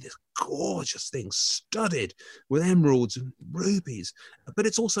see this gorgeous thing studded with emeralds and rubies, but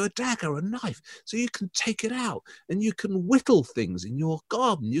it's also a dagger, a knife, so you can take it out and you can whittle things in your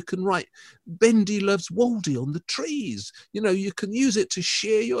garden. You can write Bendy loves Waldy on the trees. You can use it to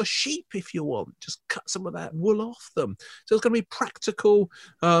shear your sheep if you want. Just cut some of that wool off them. So it's going to be practical,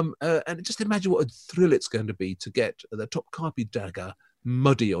 and just imagine what a thrill it's going to be to get the Topkapi dagger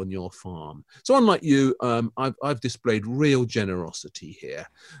muddy on your farm. So unlike you, I've displayed real generosity here,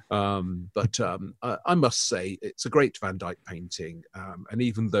 but I must say it's a great Van Dyck painting, and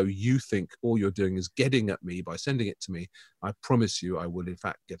even though you think all you're doing is getting at me by sending it to me, I promise you I will in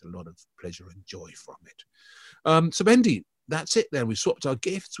fact get a lot of pleasure and joy from it. So Bendy, that's it then. We've swapped our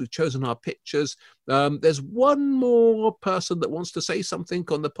gifts, we've chosen our pictures. There's one more person that wants to say something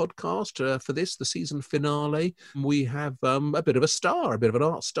on the podcast for this, the season finale. We have a bit of a star, a bit of an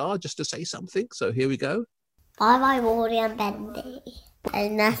art star, just to say something. So here we go. Bye-bye, Waldy and Bendy.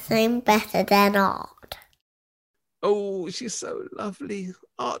 There's nothing better than art. Oh, she's so lovely.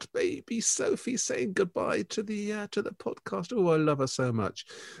 Art baby Sophie saying goodbye to the podcast. Oh, I love her so much.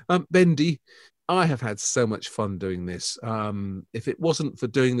 Bendy, I have had so much fun doing this. If it wasn't for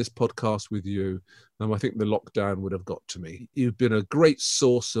doing this podcast with you, I think the lockdown would have got to me. You've been a great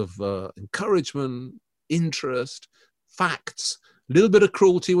source of encouragement, interest, facts, a little bit of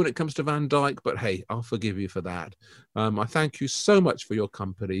cruelty when it comes to Van Dijk, but hey, I'll forgive you for that. I thank you so much for your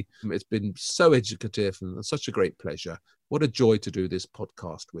company. It's been so educative and such a great pleasure. What a joy to do this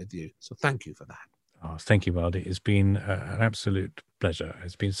podcast with you. So thank you for that. Oh, thank you, Waldy. It's been an absolute pleasure.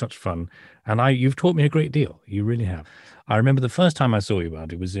 It's been such fun. And you've taught me a great deal. You really have. I remember the first time I saw you,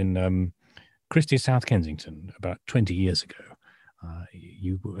 Waldy, was in Christie's, South Kensington, about 20 years ago.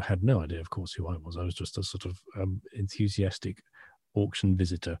 You had no idea, of course, who I was. I was just a sort of enthusiastic auction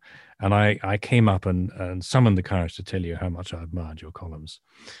visitor. And I came up and summoned the courage to tell you how much I admired your columns.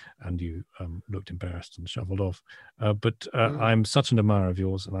 And you looked embarrassed and shuffled off. But I'm such an admirer of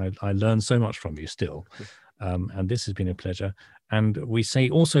yours, and I learn so much from you still. And this has been a pleasure. And we say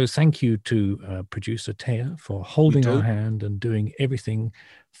also thank you to producer Taya for holding our hand and doing everything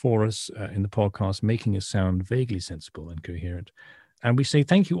for us in the podcast, making us sound vaguely sensible and coherent. And we say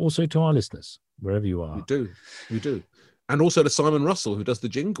thank you also to our listeners, wherever you are. We do. And also to Simon Russell, who does the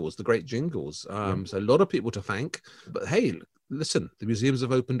jingles, the great jingles. So a lot of people to thank. But hey, listen, the museums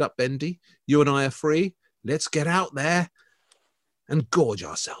have opened up, Bendy. You and I are free. Let's get out there and gorge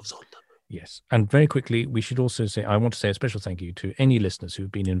ourselves on them. Yes. And very quickly, we should also say, I want to say a special thank you to any listeners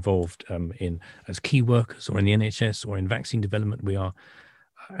who've been involved in as key workers or in the NHS or in vaccine development. We are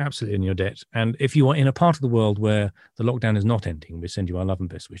absolutely in your debt. And if you are in a part of the world where the lockdown is not ending, we send you our love and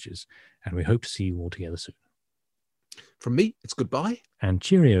best wishes. And we hope to see you all together soon. From me, it's goodbye. And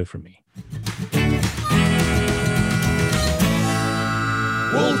cheerio from me.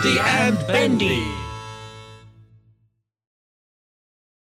 Waldy and Bendy.